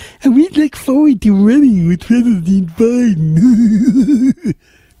 And we look forward to running with President Biden.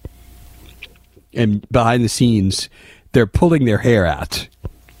 And behind the scenes, they're pulling their hair out.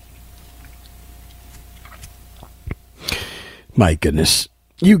 My goodness.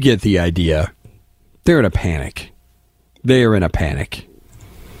 You get the idea. They're in a panic. They are in a panic.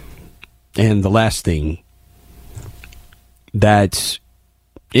 And the last thing that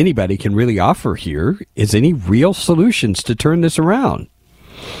anybody can really offer here is any real solutions to turn this around.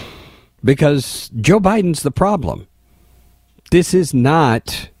 Because Joe Biden's the problem. This is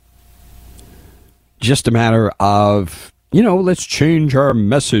not just a matter of let's change our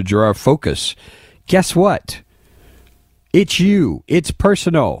message or our focus. Guess what? It's you. It's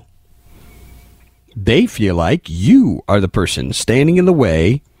personal. They feel like you are the person standing in the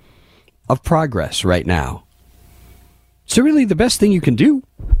way of progress right now. So really the best thing you can do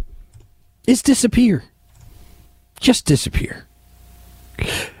is disappear. Just disappear.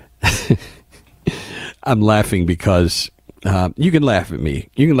 I'm laughing because you can laugh at me.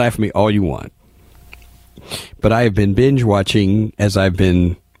 You can laugh at me all you want. But I have been binge watching as I've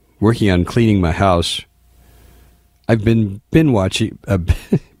been working on cleaning my house. I've been binge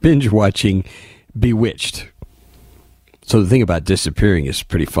watching Bewitched. So the thing about disappearing is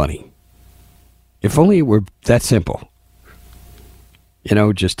pretty funny. If only it were that simple.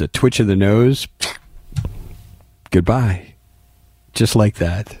 Just a twitch of the nose. Goodbye. Just like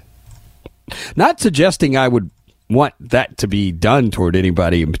that. Not suggesting I would want that to be done toward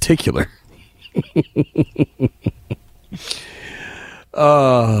anybody in particular.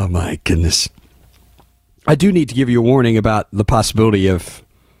 Oh, my goodness. I do need to give you a warning about the possibility of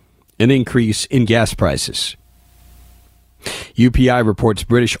an increase in gas prices. UPI reports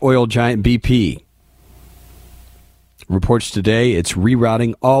British oil giant BP reports today it's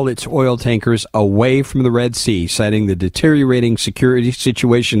rerouting all its oil tankers away from the Red Sea, citing the deteriorating security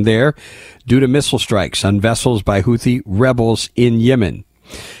situation there due to missile strikes on vessels by Houthi rebels in Yemen.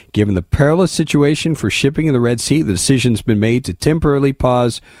 Given the perilous situation for shipping in the Red Sea, the decision's been made to temporarily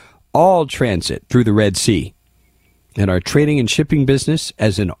pause all transit through the Red Sea. In our trading and shipping business,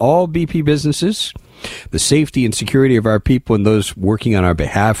 as in all BP businesses, the safety and security of our people and those working on our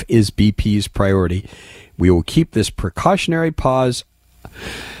behalf is BP's priority. We will keep this precautionary pause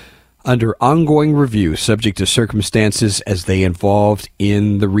under ongoing review, subject to circumstances as they evolved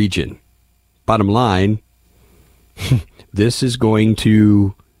in the region. Bottom line, this is going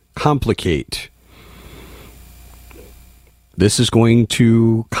to complicate. This is going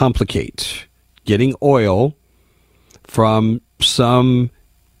to complicate getting oil from some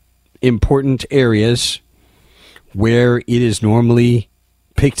important areas where it is normally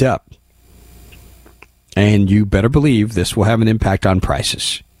picked up. And you better believe this will have an impact on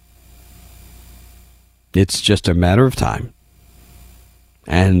prices. It's just a matter of time.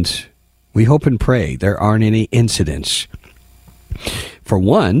 And we hope and pray there aren't any incidents. For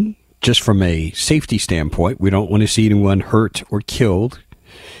one, just from a safety standpoint, we don't want to see anyone hurt or killed.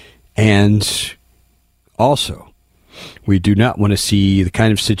 And also, we do not want to see the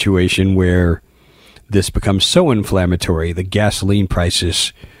kind of situation where this becomes so inflammatory that gasoline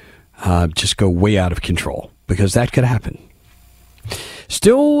prices just go way out of control, because that could happen.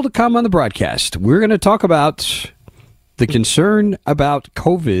 Still to come on the broadcast, we're going to talk about the concern about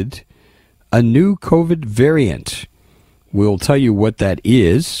COVID, a new COVID variant. We'll tell you what that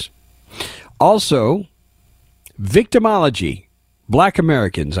is. Also, victimology, Black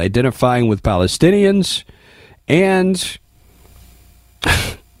Americans identifying with Palestinians, and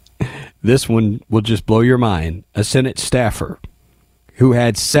this one will just blow your mind. A Senate staffer who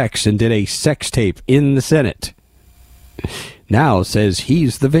had sex and did a sex tape in the Senate now says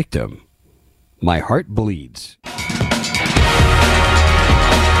he's the victim. My heart bleeds.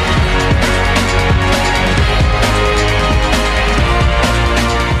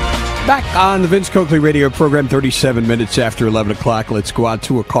 Back on the Vince Coakley radio program, 37 minutes after 11 o'clock. Let's go out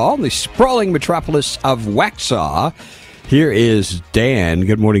to a call in the sprawling metropolis of Waxhaw. Here is Dan.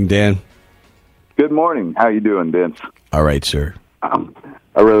 Good morning, Dan. Good morning. How you doing, Vince? All right, sir.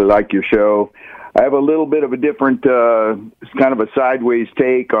 I really like your show. I have a little bit of a different, kind of a sideways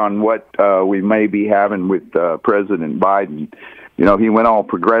take on what we may be having with President Biden. He went all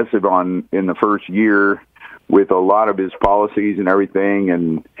progressive in the first year with a lot of his policies and everything,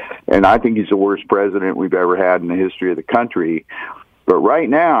 and I think he's the worst president we've ever had in the history of the country. But right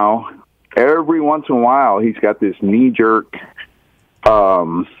now, every once in a while, he's got this knee-jerk,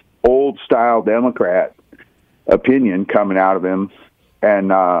 old-style Democrat opinion coming out of him,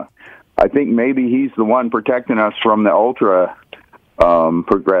 and I think maybe he's the one protecting us from the ultra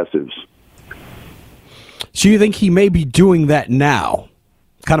progressives. So you think he may be doing that now,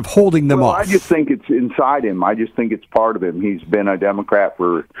 kind of holding them off? I just think it's inside him. I just think it's part of him. He's been a Democrat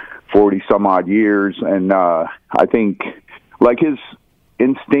for 40-some-odd years, and I think, like his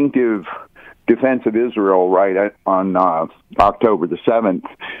instinctive defense of Israel right on October the 7th,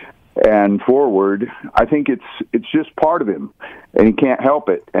 and forward, I think it's just part of him, and he can't help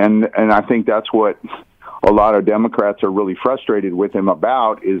it. And I think that's what a lot of Democrats are really frustrated with him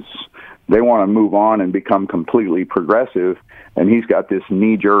about, is they want to move on and become completely progressive, and he's got this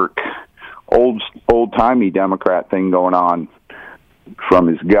knee-jerk, old-timey Democrat thing going on from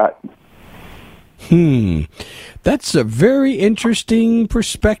his gut. That's a very interesting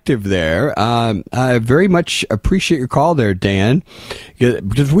perspective there. I very much appreciate your call there, Dan,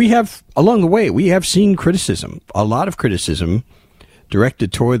 because along the way, we have seen criticism, a lot of criticism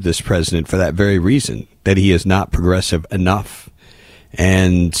directed toward this president for that very reason, that he is not progressive enough.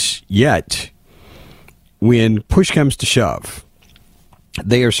 And yet, when push comes to shove,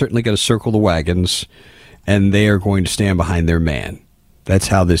 they are certainly going to circle the wagons, and they are going to stand behind their man. That's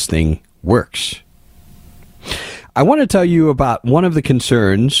how this thing works. I want to tell you about one of the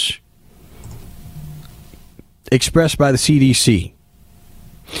concerns expressed by the CDC.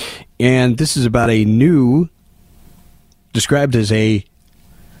 And this is about a new, described as a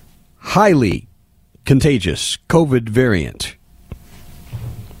highly contagious COVID variant.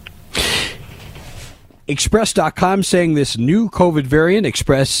 Express.com saying this new COVID variant,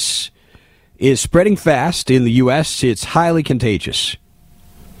 Express, is spreading fast in the U.S. It's highly contagious.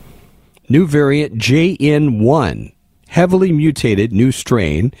 New variant JN1, heavily mutated new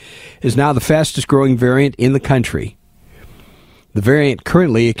strain, is now the fastest growing variant in the country. The variant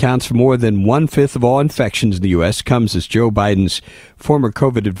currently accounts for more than 1/5 of all infections in the U.S., comes as Joe Biden's former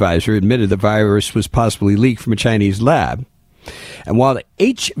COVID advisor admitted the virus was possibly leaked from a Chinese lab. And while the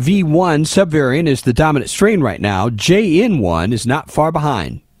HV1 subvariant is the dominant strain right now, JN1 is not far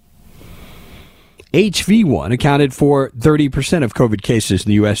behind. HV1 accounted for 30% of COVID cases in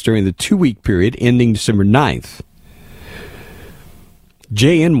the U.S. during the 2-week period ending December 9th.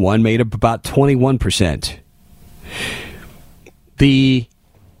 JN1 made up about 21%. The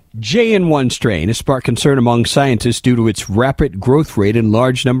JN1 strain has sparked concern among scientists due to its rapid growth rate and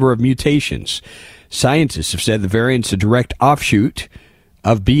large number of mutations. Scientists have said the variant's a direct offshoot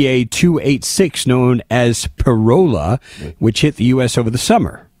of BA286 known as Parola, which hit the U.S. over the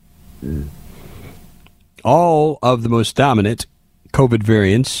summer. All of the most dominant COVID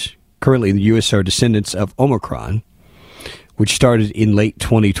variants currently in the U.S. are descendants of Omicron, which started in late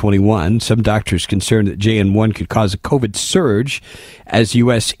 2021. Some doctors concerned that JN1 could cause a COVID surge as the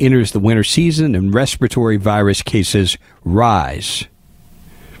U.S. enters the winter season and respiratory virus cases rise.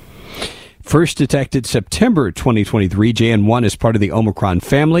 First detected September 2023, JN1 is part of the Omicron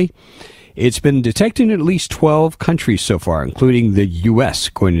family. It's been detected in at least 12 countries so far, including the U.S.,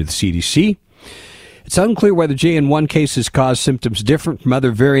 according to the CDC. It's unclear whether JN1 cases cause symptoms different from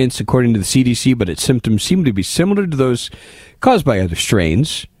other variants, according to the CDC, but its symptoms seem to be similar to those caused by other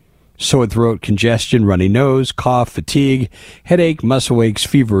strains. Sore throat, congestion, runny nose, cough, fatigue, headache, muscle aches,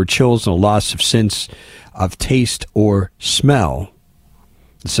 fever or chills, and a loss of sense of taste or smell.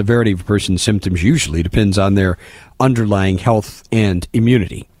 The severity of a person's symptoms usually depends on their underlying health and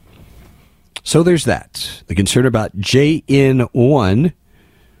immunity. So there's that. The concern about JN1,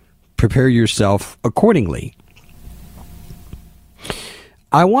 prepare yourself accordingly.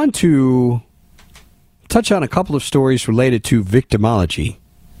 I want to touch on a couple of stories related to victimology.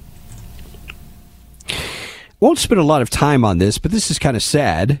 Won't spend a lot of time on this, but this is kind of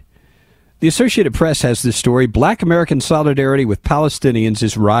sad. The Associated Press has this story. Black American solidarity with Palestinians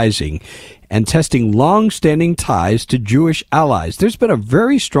is rising and testing long-standing ties to Jewish allies. There's been a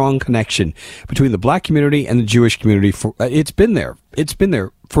very strong connection between the black community and the Jewish community. It's been there. It's been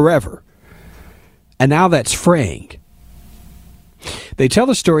there forever. And now that's fraying. They tell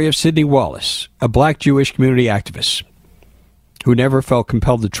the story of Sidney Wallace, a black Jewish community activist who never felt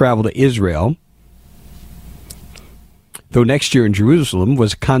compelled to travel to Israel, though next year in Jerusalem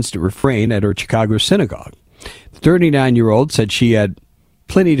was a constant refrain at her Chicago synagogue. The 39-year-old said she had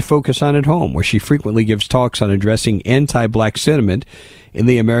plenty to focus on at home, where she frequently gives talks on addressing anti-black sentiment in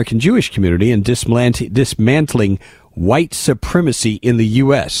the American Jewish community and dismantling white supremacy in the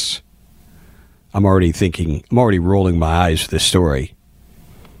U.S. I'm already rolling my eyes with this story.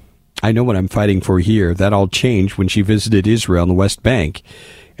 I know what I'm fighting for here. That all changed when she visited Israel and the West Bank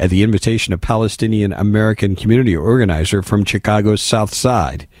at the invitation of Palestinian American community organizer from Chicago's South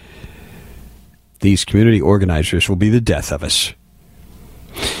Side. These community organizers will be the death of us.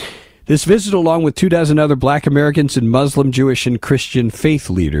 This visit, along with 24 other black Americans and Muslim, Jewish, and Christian faith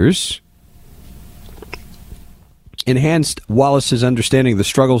leaders, enhanced Wallace's understanding of the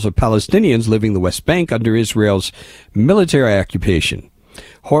struggles of Palestinians living in the West Bank under Israel's military occupation.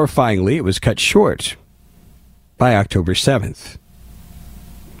 Horrifyingly, it was cut short by October 7th.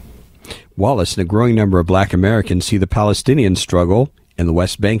 Wallace and a growing number of black Americans see the Palestinian struggle in the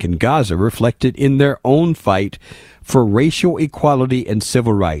West Bank and Gaza reflected in their own fight for racial equality and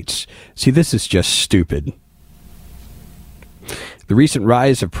civil rights. See, this is just stupid. The recent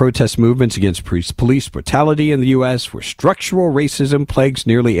rise of protest movements against police brutality in the U.S., where structural racism plagues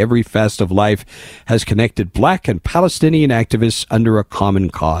nearly every facet of life, has connected black and Palestinian activists under a common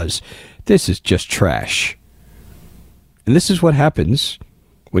cause. This is just trash. And this is what happens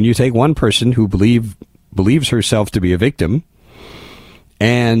when you take one person who believes herself to be a victim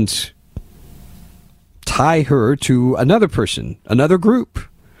and tie her to another person, another group,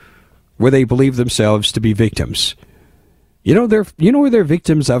 where they believe themselves to be victims. You know where they're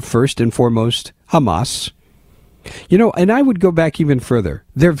victims of first and foremost? Hamas. And I would go back even further.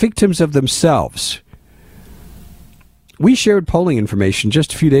 They're victims of themselves. We shared polling information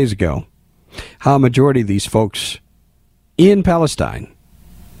just a few days ago, how a majority of these folks in Palestine,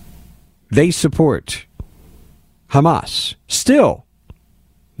 they support Hamas. Still,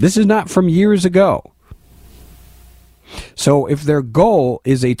 this is not from years ago. So if their goal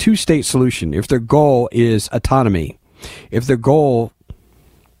is a two-state solution, if their goal is autonomy, if their goal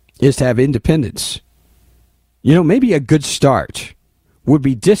is to have independence, maybe a good start would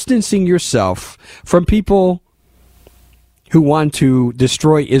be distancing yourself from people who want to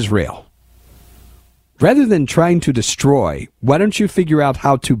destroy Israel. Rather than trying to destroy, why don't you figure out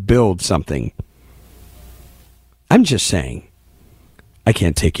how to build something? I'm just saying, I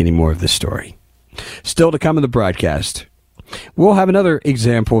can't take any more of this story. Still to come in the broadcast, we'll have another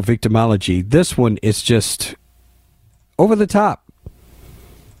example of victimology. This one is just over the top.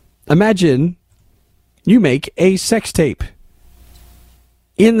 Imagine you make a sex tape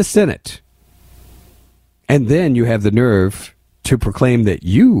in the Senate, and then you have the nerve to proclaim that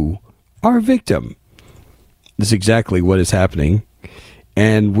you are a victim. This is exactly what is happening,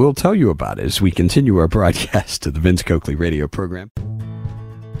 and we'll tell you about it as we continue our broadcast of the Vince Coakley radio program.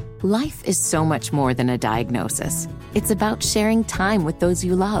 Life is so much more than a diagnosis. It's about sharing time with those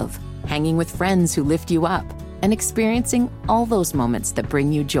you love, hanging with friends who lift you up, and experiencing all those moments that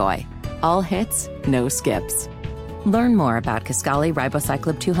bring you joy. All hits, no skips. Learn more about Kisqali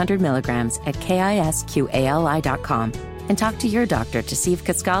Ribociclib 200 milligrams at KISQALI.com and talk to your doctor to see if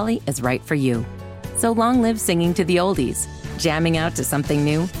Kisqali is right for you. So long live singing to the oldies, jamming out to something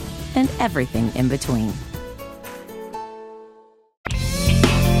new, and everything in between.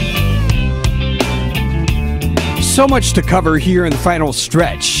 So much to cover here in the final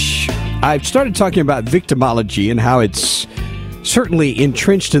stretch. I've started talking about victimology and how it's certainly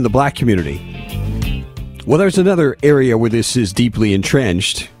entrenched in the black community. Well, there's another area where this is deeply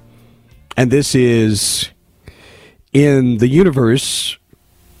entrenched, and this is in the universe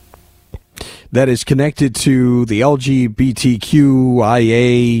that is connected to the LGBTQIA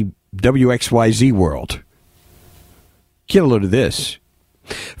WXYZ world. Get a load of this.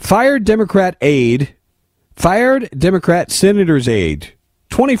 Fired Democrat senator's aide,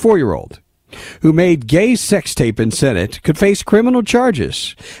 24-year-old, who made gay sex tape in Senate, could face criminal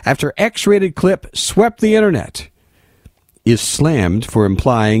charges after X-rated clip swept the internet, is slammed for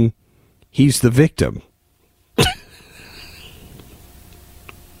implying he's the victim.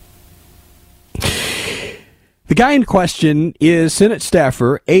 The guy in question is Senate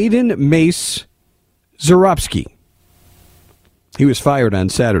staffer Aiden Mace Zarobsky. He was fired on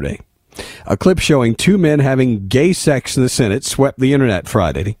Saturday. A clip showing two men having gay sex in the Senate swept the internet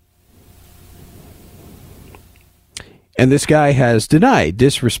Friday. And this guy has denied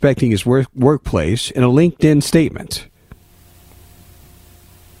disrespecting his workplace in a LinkedIn statement.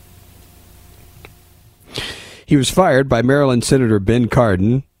 He was fired by Maryland Senator Ben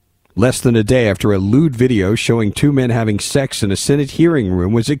Cardin less than a day after a lewd video showing two men having sex in a Senate hearing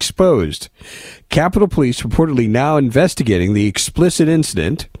room was exposed. Capitol Police reportedly now investigating the explicit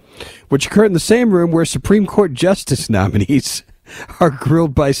incident, which occurred in the same room where Supreme Court justice nominees are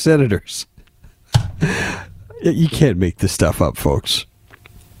grilled by senators. You can't make this stuff up, folks.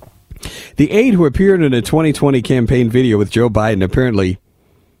 The aide who appeared in a 2020 campaign video with Joe Biden apparently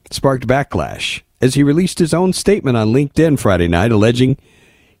sparked backlash as he released his own statement on LinkedIn Friday night alleging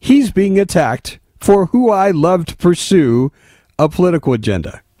he's being attacked for who I love to pursue a political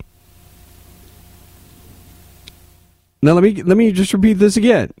agenda. Now let me just repeat this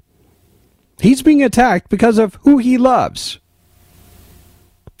again. He's being attacked because of who he loves.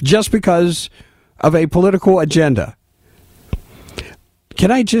 Just because of a political agenda.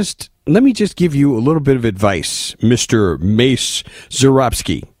 Let me just give you a little bit of advice, Mr. Mace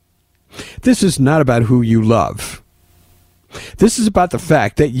Zarobsky. This is not about who you love. This is about the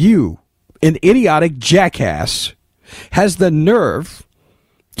fact that you, an idiotic jackass, has the nerve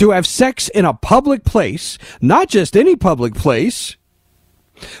to have sex in a public place, not just any public place,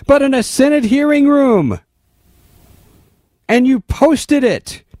 but in a Senate hearing room. And you posted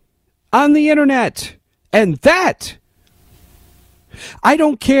it on the internet. And that, I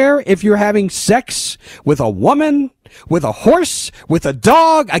don't care if you're having sex with a woman, with a horse, with a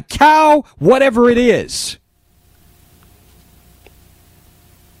dog, a cow, whatever it is.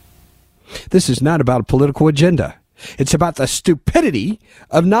 This is not about a political agenda. It's about the stupidity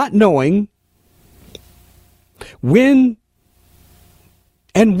of not knowing when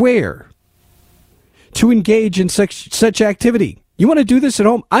and where to engage in such activity. You want to do this at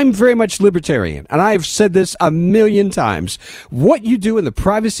home? I'm very much libertarian, and I've said this a million times. What you do in the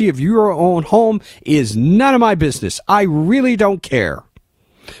privacy of your own home is none of my business. I really don't care.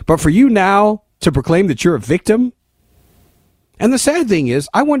 But for you now to proclaim that you're a victim, and the sad thing is,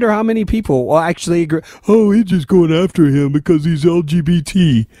 I wonder how many people will actually agree, oh, he's just going after him because he's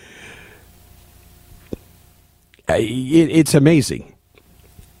LGBT. It's amazing.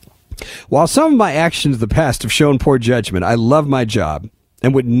 While some of my actions of the past have shown poor judgment, I love my job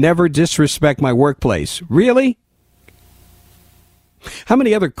and would never disrespect my workplace. Really? How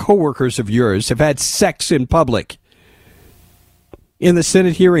many other coworkers of yours have had sex in public? In the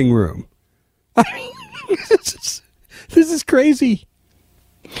Senate hearing room? I mean, this is crazy.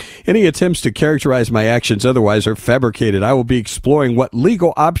 Any attempts to characterize my actions otherwise are fabricated. I will be exploring what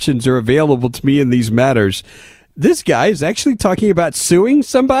legal options are available to me in these matters. This guy is actually talking about suing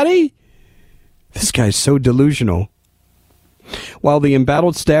somebody? This guy's so delusional. While the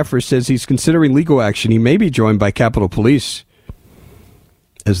embattled staffer says he's considering legal action, he may be joined by Capitol Police,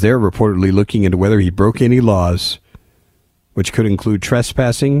 as they're reportedly looking into whether he broke any laws, which could include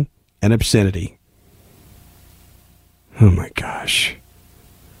trespassing and obscenity. Oh my gosh.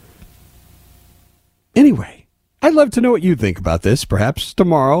 Anyway, I'd love to know what you think about this. Perhaps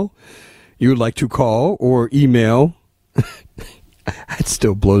tomorrow you would like to call or email. It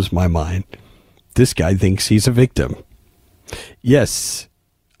still blows my mind. This guy thinks he's a victim. Yes,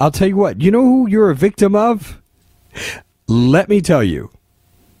 I'll tell you what. You know who you're a victim of? Let me tell you.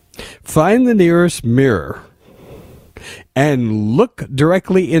 Find the nearest mirror and look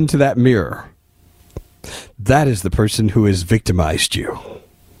directly into that mirror. That is the person who has victimized you.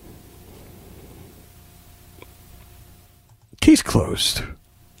 Case closed.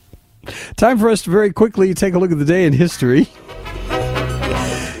 Time for us to very quickly take a look at the day in history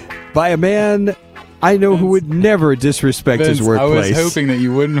by a man I know who would never disrespect his workplace. I was hoping that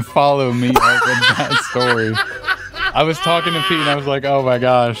you wouldn't follow me up with that story. I was talking to Pete and I was like, oh my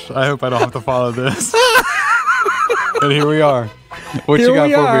gosh, I hope I don't have to follow this. And here we are. What you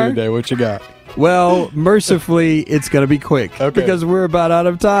got for me today? What you got? Well, mercifully, it's going to be quick because we're about out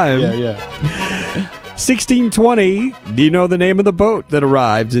of time. Yeah. 1620. Do you know the name of the boat that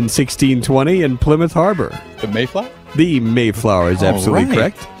arrived in 1620 in Plymouth Harbor? The Mayflower? The Mayflower is absolutely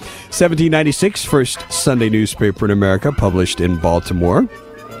correct. 1796, first Sunday newspaper in America published in Baltimore.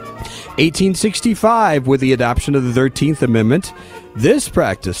 1865, with the adoption of the 13th Amendment. This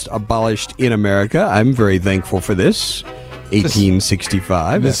practice abolished in America. I'm very thankful for this.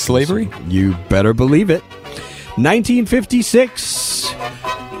 1865. This slavery? You better believe it. 1956.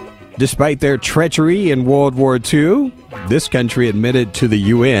 Despite their treachery in World War II, this country admitted to the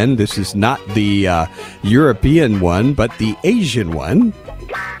UN. This is not the European one, but the Asian one.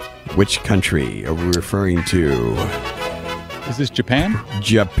 Which country are we referring to? Is this Japan?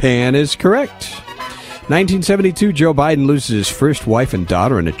 Japan is correct. 1972, Joe Biden loses his first wife and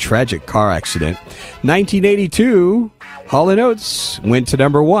daughter in a tragic car accident. 1982, Hall & Oates went to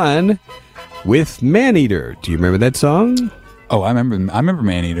number 1 with Maneater. Do you remember that song? Oh, I remember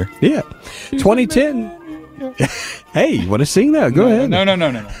Maneater. Yeah. 2010. Hey, you want to sing that? Go ahead. No.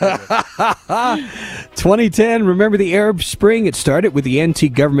 2010, remember the Arab Spring? It started with the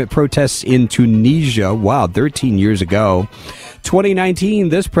anti-government protests in Tunisia. Wow, 13 years ago. 2019,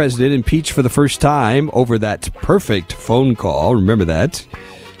 this president impeached for the first time over that perfect phone call. Remember that?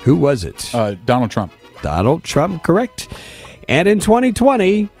 Who was it? Donald Trump. Donald Trump, correct. And in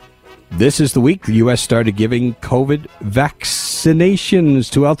 2020, this is the week the U.S. started giving COVID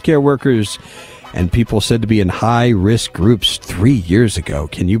vaccinations to healthcare workers and people said to be in high-risk groups 3 years ago.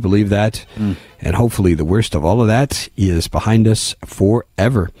 Can you believe that? And hopefully the worst of all of that is behind us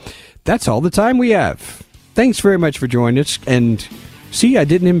forever. That's all the time we have. Thanks very much for joining us. And see, I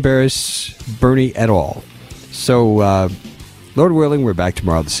didn't embarrass Bernie at all. So, Lord willing, we're back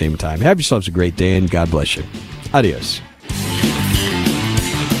tomorrow at the same time. Have yourselves a great day, and God bless you. Adios.